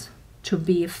things to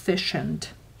be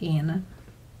efficient in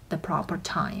the proper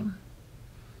time.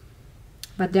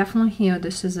 But definitely here,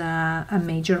 this is a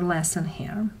major lesson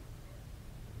here.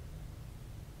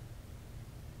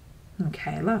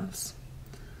 Okay, loves.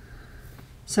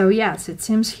 So yes, it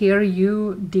seems here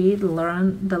you did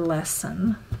learn the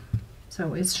lesson.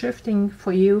 So it's shifting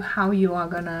for you how you are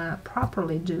gonna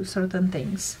properly do certain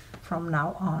things from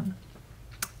now on.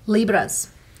 Libras.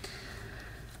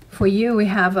 For you, we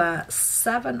have a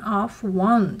 7 of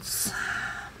Wands.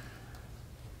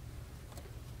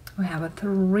 We have a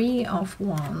 3 of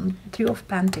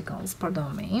Pentacles,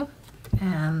 pardon me,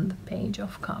 and Page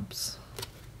of Cups.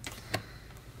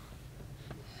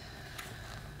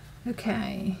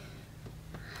 Okay.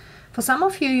 For some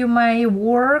of you, you may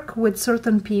work with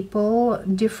certain people,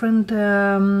 different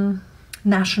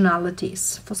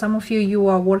nationalities. For some of you, you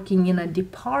are working in a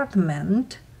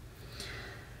department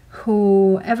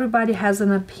who everybody has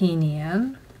an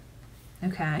opinion,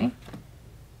 okay?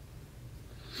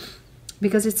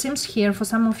 Because it seems here, for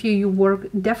some of you, you work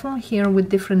definitely here with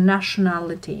different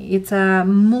nationality. It's a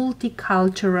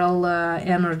multicultural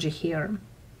energy here.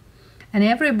 And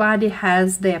everybody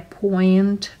has their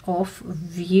point of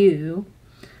view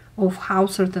of how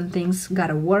certain things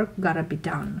gotta work, gotta be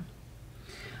done.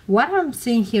 What I'm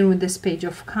seeing here with this Page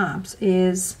of Cups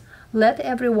is let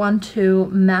everyone to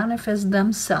manifest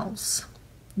themselves.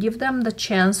 Give them the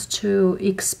chance to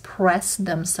express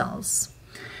themselves.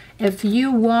 If you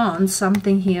want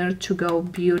something here to go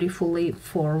beautifully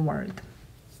forward.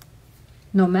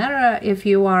 No matter if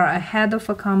you are a head of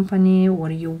a company or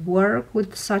you work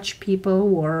with such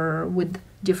people or with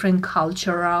different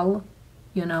cultural,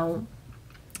 you know,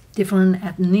 different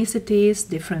ethnicities,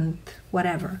 different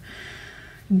whatever.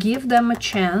 Give them a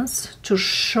chance to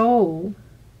show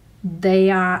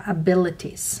their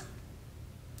abilities.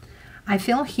 I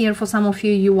feel here for some of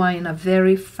you, you are in a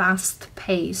very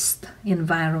fast-paced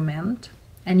environment.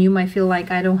 And you might feel like,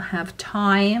 I don't have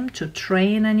time to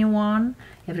train anyone.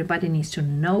 Everybody needs to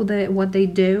know what they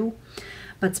do.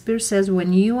 But Spirit says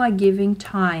when you are giving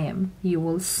time, you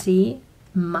will see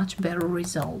much better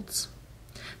results.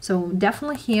 So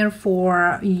definitely here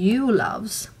for you,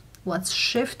 loves, what's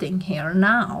shifting here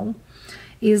now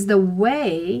is the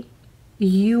way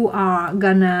you are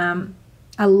gonna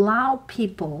allow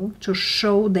people to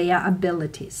show their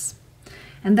abilities.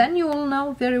 And then you will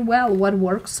know very well what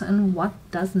works and what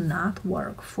does not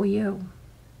work for you.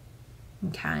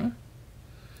 Okay?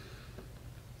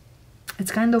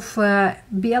 It's kind of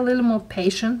be a little more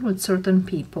patient with certain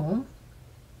people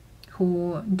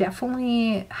who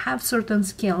definitely have certain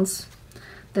skills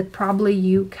that probably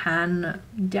you can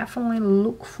definitely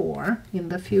look for in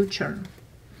the future.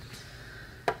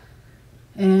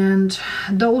 And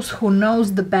those who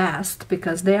knows the best,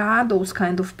 because there are those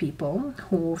kind of people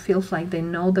who feels like they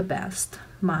know the best,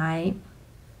 might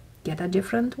get a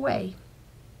different way.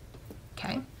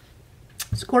 Okay?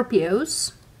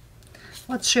 Scorpios,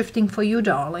 what's shifting for you,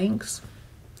 darlings?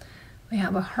 We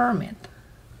have a Hermit.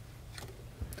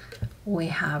 We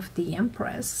have the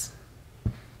Empress.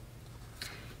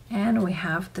 And we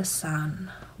have the Sun.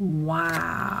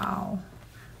 Wow.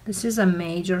 This is a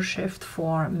major shift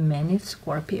for many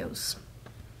Scorpios.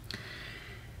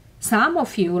 Some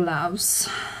of you, loves,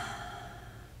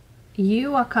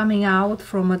 you are coming out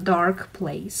from a dark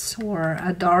place or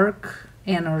a dark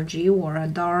energy or a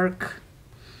dark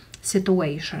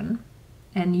situation,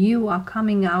 and you are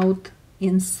coming out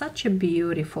in such a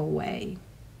beautiful way.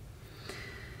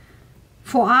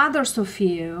 For others of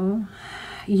you,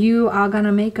 you are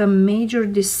gonna make a major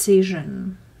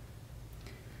decision,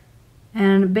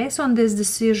 and based on this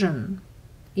decision,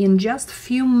 in just a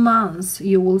few months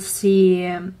you will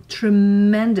see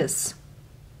tremendous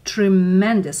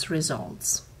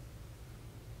results.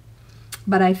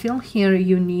 But I feel here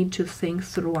you need to think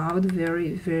throughout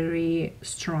very, very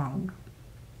strong.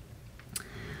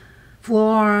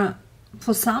 For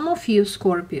some of you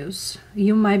Scorpios,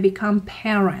 you might become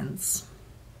parents.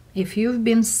 If you've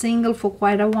been single for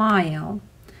quite a while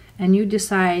and you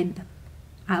decide,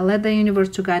 I'll let the universe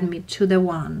to guide me to the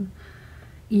one,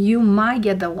 you might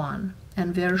get the one,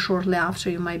 and very shortly after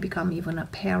you might become even a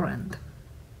parent.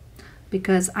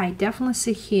 Because I definitely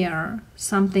see here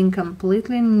something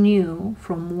completely new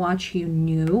from what you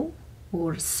knew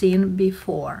or seen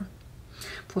before.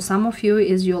 For some of you,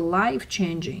 is your life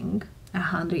changing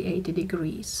 180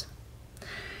 degrees.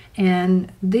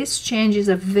 And this change is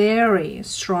a very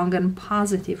strong and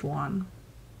positive one.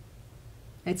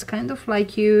 It's kind of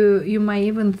like you might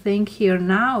even think here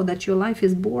now that your life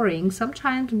is boring.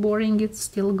 Sometimes boring is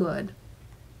still good.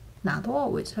 Not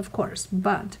always, of course,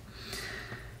 but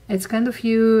it's kind of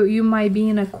you might be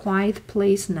in a quiet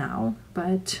place now,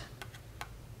 but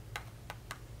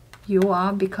you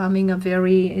are becoming a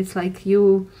very, it's like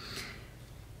you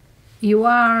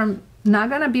are not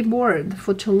gonna be bored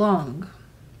for too long.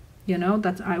 You know,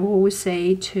 that I always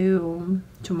say to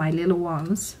my little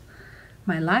ones,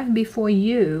 my life before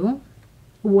you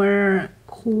were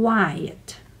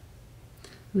quiet,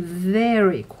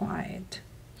 very quiet.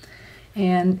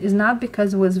 And it's not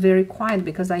because it was very quiet,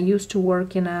 because I used to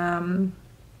work in an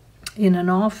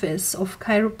office of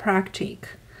chiropractic,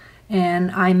 and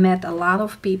I met a lot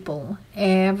of people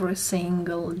every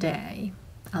single day.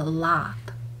 A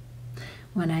lot.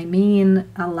 When I mean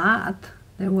a lot,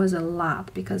 there was a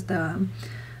lot, because the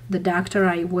doctor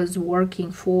I was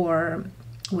working for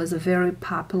was a very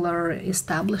popular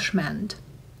establishment,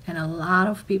 and a lot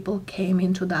of people came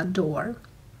into that door.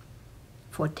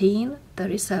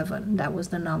 1437, that was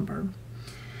the number.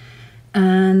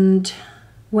 And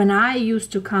when I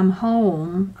used to come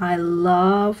home, I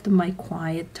loved my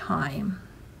quiet time.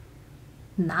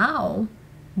 Now,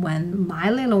 when my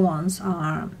little ones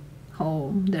are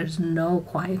home, there's no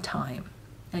quiet time.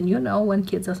 And you know, when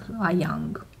kids are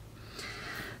young.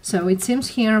 So it seems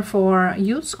here for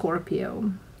you,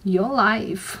 Scorpio, your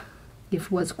life, if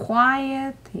it was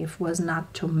quiet, if it was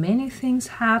not too many things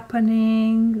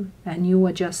happening, and you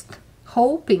were just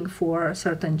hoping for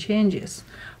certain changes,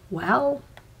 well,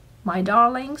 my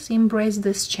darlings, embrace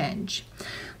this change.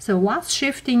 So what's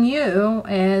shifting you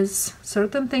is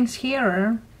certain things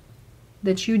here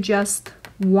that you just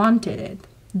wanted it.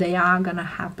 They are gonna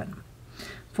happen.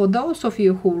 For those of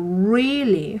you who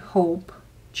really hope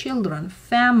children,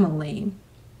 family,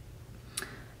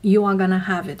 you are gonna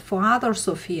have it. For others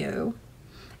of you,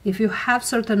 if you have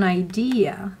certain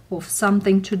idea of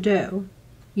something to do,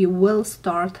 you will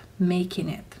start making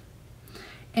it.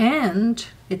 And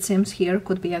it seems here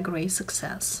could be a great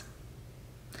success.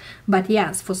 But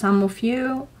yes, for some of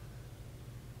you,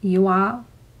 you are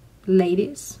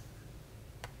ladies,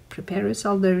 prepare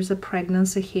yourself. There is a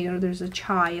pregnancy here. There's a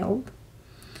child.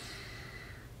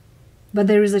 But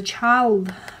there is a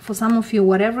child, for some of you,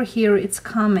 whatever here it's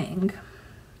coming.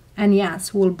 And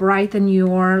yes, will brighten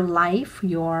your life,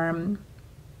 your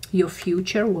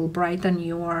future, will brighten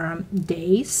your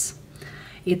days.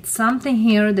 It's something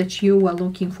here that you were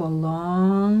looking for a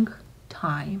long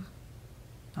time.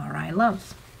 All right,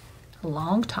 loves. A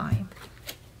long time.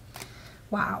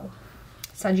 Wow.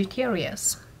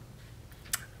 Sagittarius.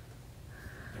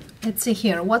 Let's see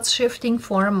here. What's shifting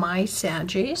for my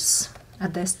Saggies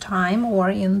at this time or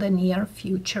in the near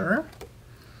future?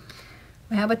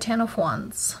 We have a 10 of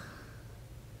Wands.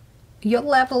 Your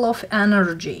level of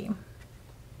energy.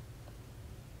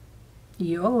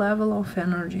 Your level of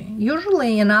energy.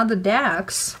 Usually in other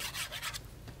decks,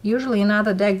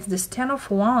 this 10 of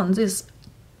Wands is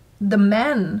the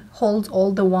man holds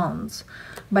all the wands,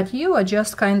 but you are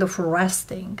just kind of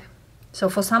resting. So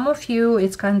for some of you,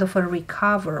 it's kind of a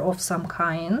recover of some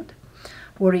kind,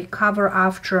 or recover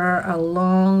after a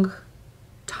long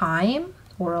time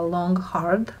or a long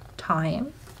hard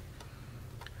time.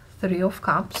 3 of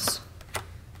Cups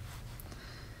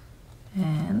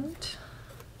and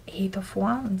 8 of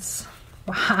Wands.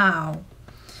 Wow.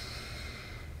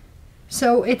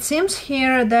 So it seems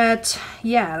here that,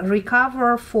 yeah,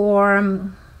 recover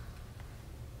for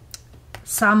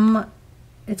some,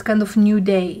 it's kind of new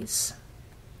days.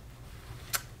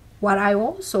 What I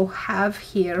also have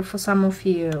here for some of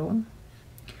you,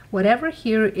 whatever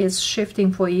here is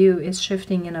shifting for you is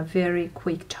shifting in a very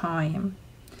quick time.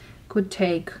 Could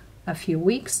take a few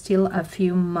weeks till a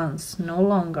few months, no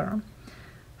longer.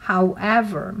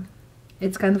 However,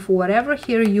 it's kind of whatever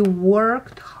here you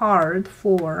worked hard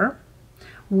for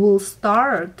will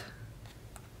start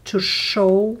to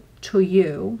show to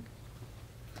you.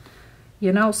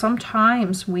 You know,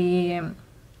 sometimes we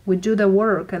do the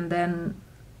work and then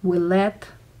we let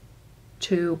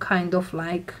to kind of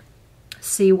like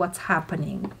see what's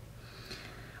happening.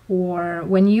 Or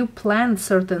when you plant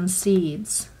certain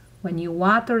seeds, when you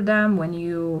water them, when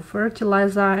you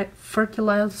fertilize,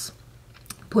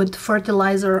 put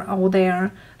fertilizer out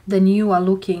there, then you are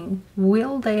looking,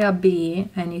 will there be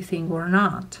anything or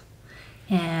not?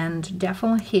 And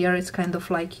definitely here it's kind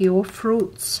of like your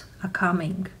fruits are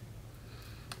coming.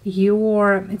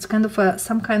 It's kind of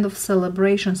some kind of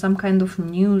celebration, some kind of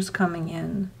news coming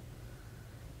in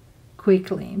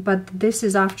quickly. But this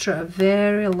is after a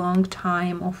very long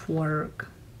time of work.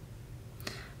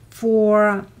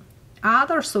 For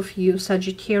others of you,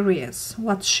 Sagittarius,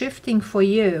 what's shifting for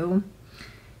you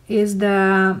is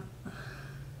the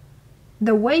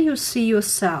way you see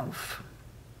yourself,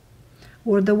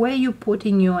 or the way you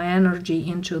putting your energy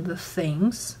into the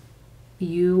things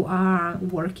you are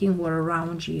working or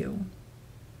around you.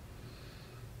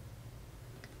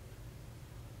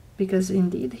 Because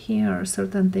indeed here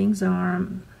certain things are,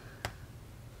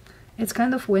 it's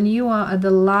kind of when you are at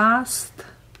the last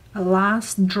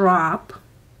drop,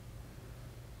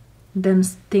 then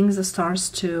things starts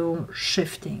to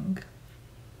shifting.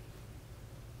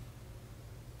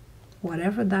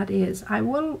 Whatever that is. I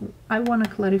want to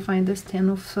clarify this 10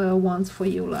 of Wands for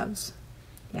you, loves.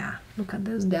 Yeah, look at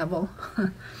this devil.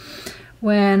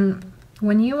 When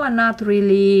you are not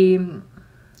really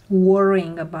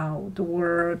worrying about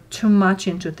or too much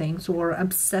into things or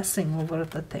obsessing over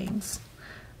the things,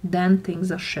 then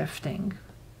things are shifting.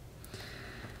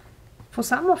 For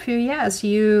some of you, yes,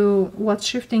 what's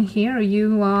shifting here,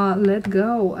 you let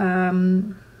go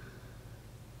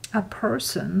a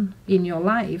person in your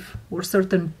life or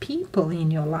certain people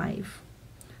in your life.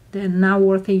 They're not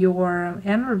worth your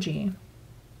energy.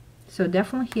 So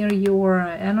definitely here your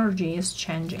energy is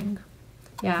changing.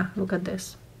 Yeah, look at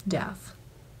this. Death.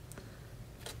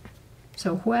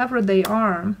 So whoever they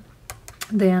are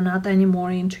not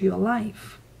anymore into your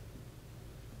life.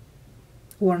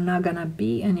 Or not gonna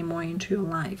be anymore into your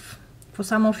life. For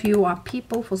some of you are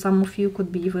people, for some of you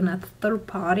could be even a third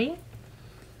party.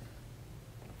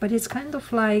 But it's kind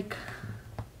of like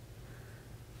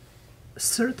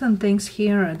certain things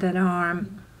here that are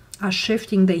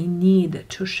shifting, they need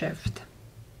to shift.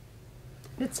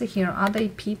 Let's see here, are they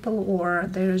people or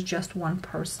there's just one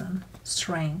person?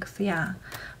 Strength, yeah.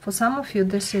 For some of you,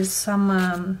 this is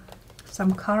some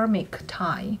karmic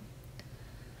tie.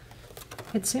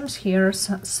 It seems here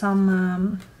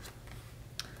some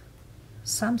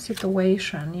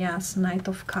situation, yes, Knight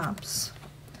of Cups.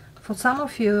 For some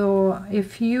of you,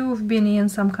 if you've been in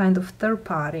some kind of third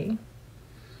party,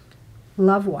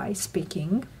 love-wise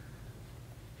speaking,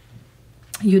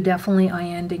 you definitely are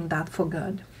ending that for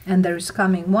good. And there is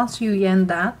coming, once you end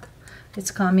that,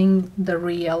 it's coming the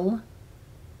real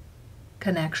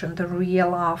connection, the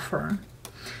real offer.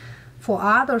 For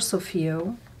others of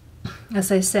you,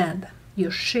 as I said,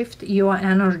 you shift your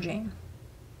energy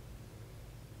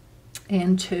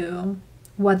into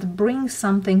what brings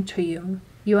something to you.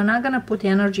 You are not going to put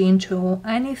energy into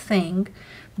anything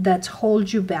that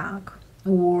holds you back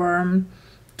or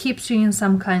keeps you in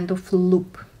some kind of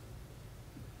loop.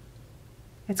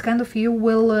 It's kind of you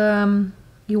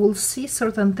will see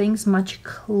certain things much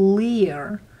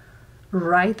clearer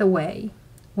right away.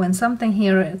 When something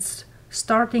here is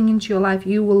starting into your life,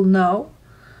 you will know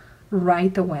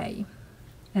right away.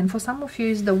 And for some of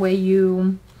you, it's the way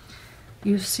you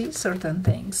see certain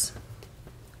things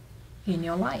in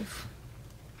your life.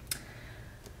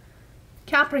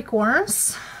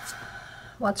 Capricorns,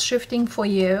 what's shifting for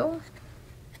you?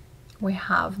 We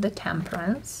have the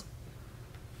Temperance.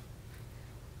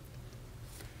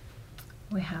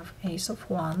 We have Ace of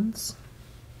Wands.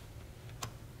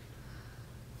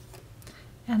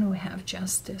 And we have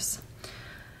Justice.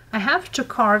 I have 2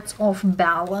 cards of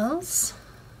balance.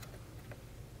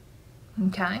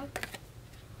 Okay.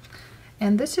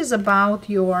 And this is about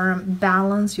your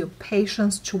balance, your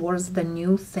patience towards the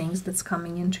new things that's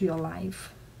coming into your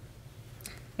life.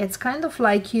 It's kind of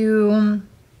like you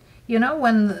know,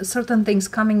 when certain things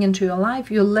coming into your life,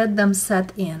 you let them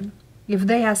set in. If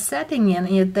they are setting in,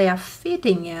 if they are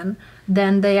fitting in,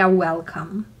 then they are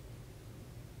welcome.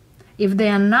 If they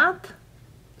are not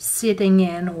sitting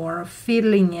in or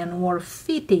filling in or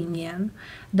fitting in,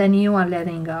 then you are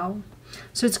letting go.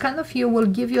 So it's kind of you will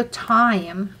give your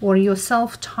time or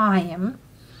yourself time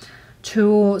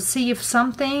to see if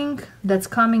something that's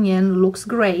coming in looks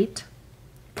great,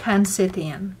 can sit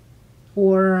in.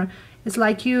 Or it's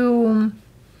like it's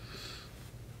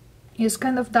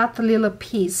kind of that little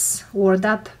piece or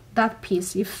that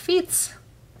piece. It fits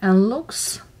and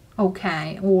looks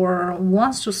okay or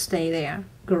wants to stay there,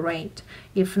 great.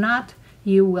 If not,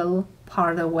 you will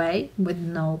part away with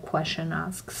no question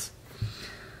asked.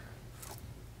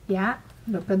 Yeah,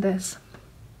 look at this.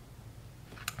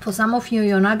 For some of you,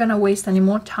 you're not gonna waste any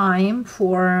more time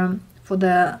for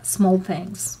the small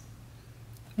things.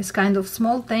 It's kind of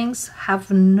small things have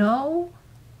no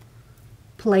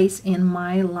place in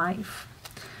my life.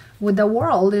 With the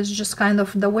world, it's just kind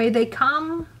of the way they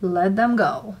come, let them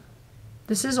go.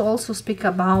 This is also speak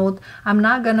about I'm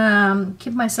not gonna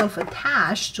keep myself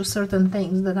attached to certain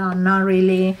things that are not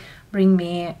really bring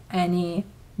me any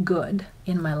good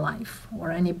in my life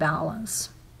or any balance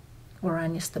or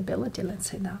any stability,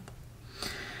 let's say that.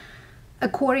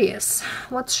 Aquarius,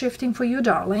 what's shifting for you,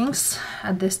 darlings,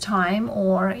 at this time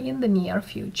or in the near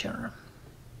future?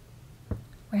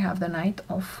 We have the Knight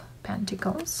of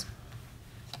Pentacles.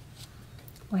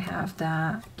 We have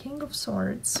the King of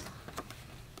Swords.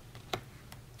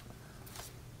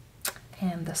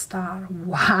 And the Star.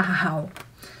 Wow.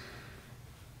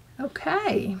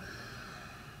 Okay.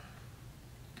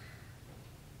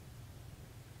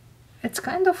 It's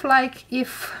kind of like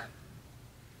if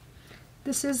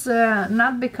this is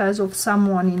not because of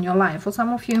someone in your life. For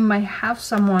some of you might have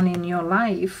someone in your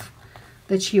life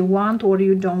that you want or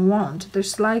you don't want.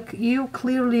 There's like you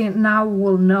clearly now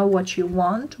will know what you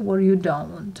want or you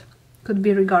don't. Could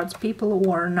be regards people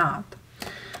or not.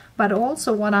 But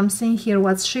also what I'm seeing here,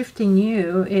 what's shifting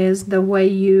you is the way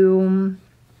you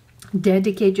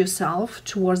dedicate yourself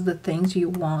towards the things you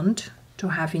want to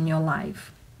have in your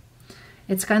life.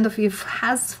 It's kind of if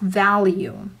has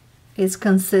value, it's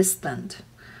consistent.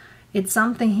 It's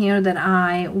something here that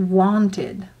I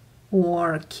wanted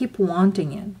or keep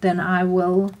wanting it, then I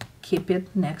will keep it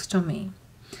next to me.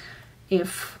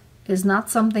 If it's not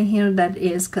something here that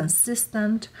is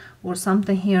consistent or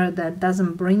something here that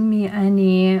doesn't bring me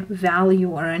any value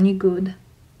or any good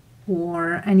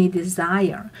or any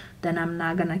desire, then I'm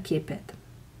not gonna keep it.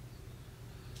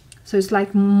 So it's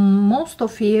like most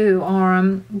of you are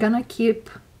gonna keep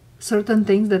certain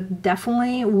things that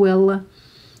definitely will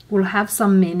have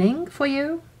some meaning for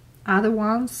you. Other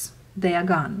ones, they are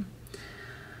gone.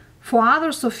 For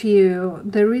others of you,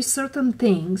 there is certain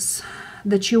things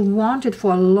that you wanted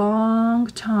for a long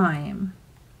time.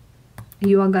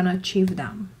 You are gonna achieve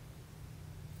them.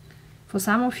 For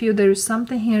some of you, there is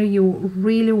something here you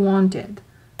really wanted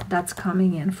that's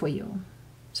coming in for you.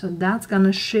 So that's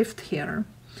gonna shift here.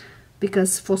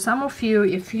 Because for some of you,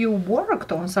 if you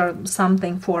worked on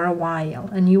something for a while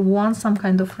and you want some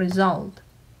kind of result,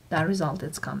 that result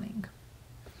is coming.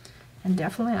 And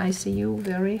definitely I see you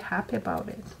very happy about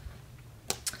it.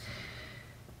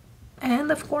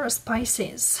 And of course,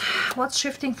 Pisces. What's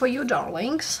shifting for you,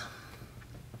 darlings?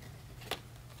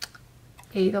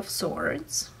 8 of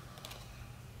Swords.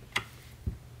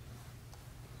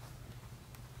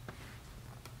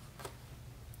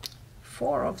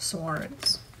 Four of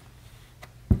Swords,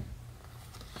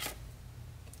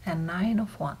 and Nine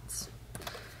of Wands.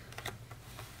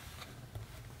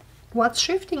 What's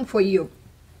shifting for you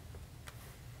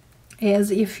is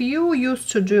if you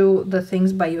used to do the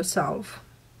things by yourself,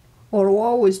 or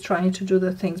always trying to do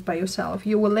the things by yourself,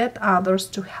 you will let others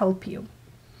to help you.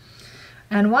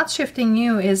 And what's shifting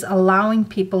you is allowing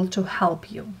people to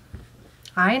help you.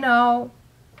 I know,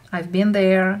 I've been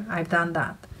there, I've done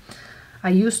that. I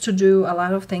used to do a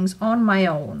lot of things on my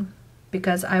own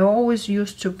because I always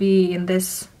used to be in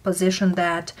this position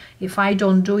that if I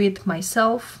don't do it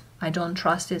myself, I don't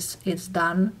trust it's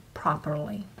done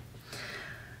properly.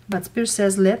 But Spirit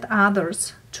says, let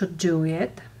others to do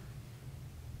it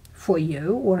for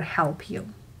you or help you.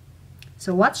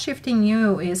 So what's shifting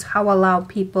you is how allow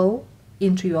people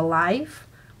into your life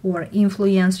or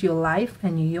influence your life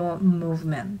and your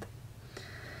movement.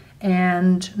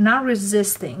 And not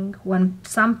resisting when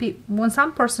some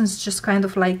person's just kind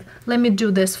of like, let me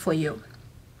do this for you,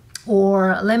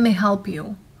 or let me help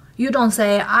you. You don't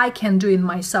say, I can do it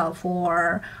myself,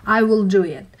 or I will do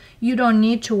it. You don't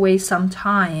need to waste some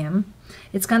time.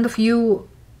 It's kind of you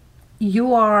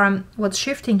are, what's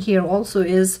shifting here also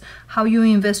is how you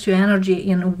invest your energy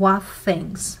in what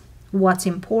things, what's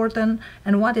important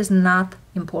and what is not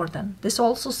important. This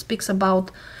also speaks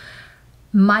about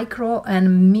micro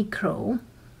and micro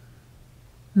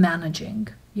managing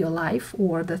your life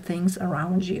or the things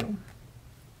around you.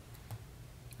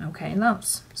 Okay,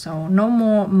 loves. So no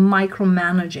more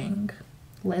micromanaging.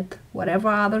 Let whatever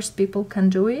others people can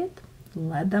do it,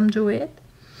 let them do it.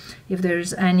 If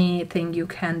there's anything you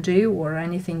can do or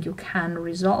anything you can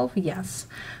resolve, yes,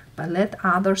 but let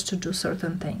others to do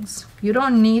certain things. You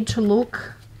don't need to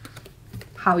look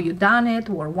how you've done it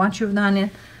or what you've done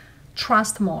it.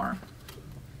 Trust more,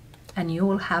 and you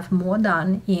will have more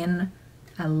done in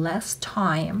a less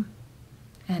time,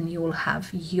 and you will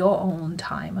have your own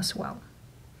time as well.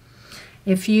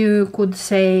 If you could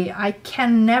say, I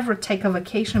can never take a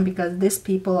vacation because these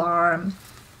people are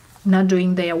not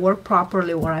doing their work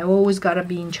properly, or I always gotta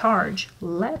be in charge,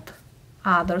 let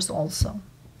others also.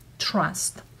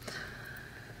 Trust.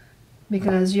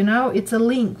 Because, you know, it's a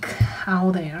link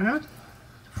out there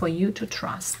for you to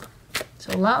trust.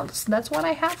 So loves, that's what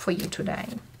I have for you today.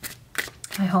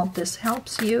 I hope this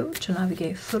helps you to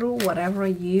navigate through whatever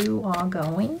you are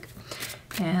going,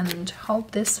 and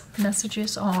hope these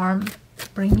messages are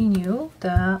bringing you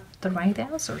the right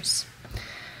answers.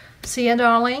 See ya,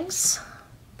 darlings.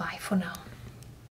 Bye for now.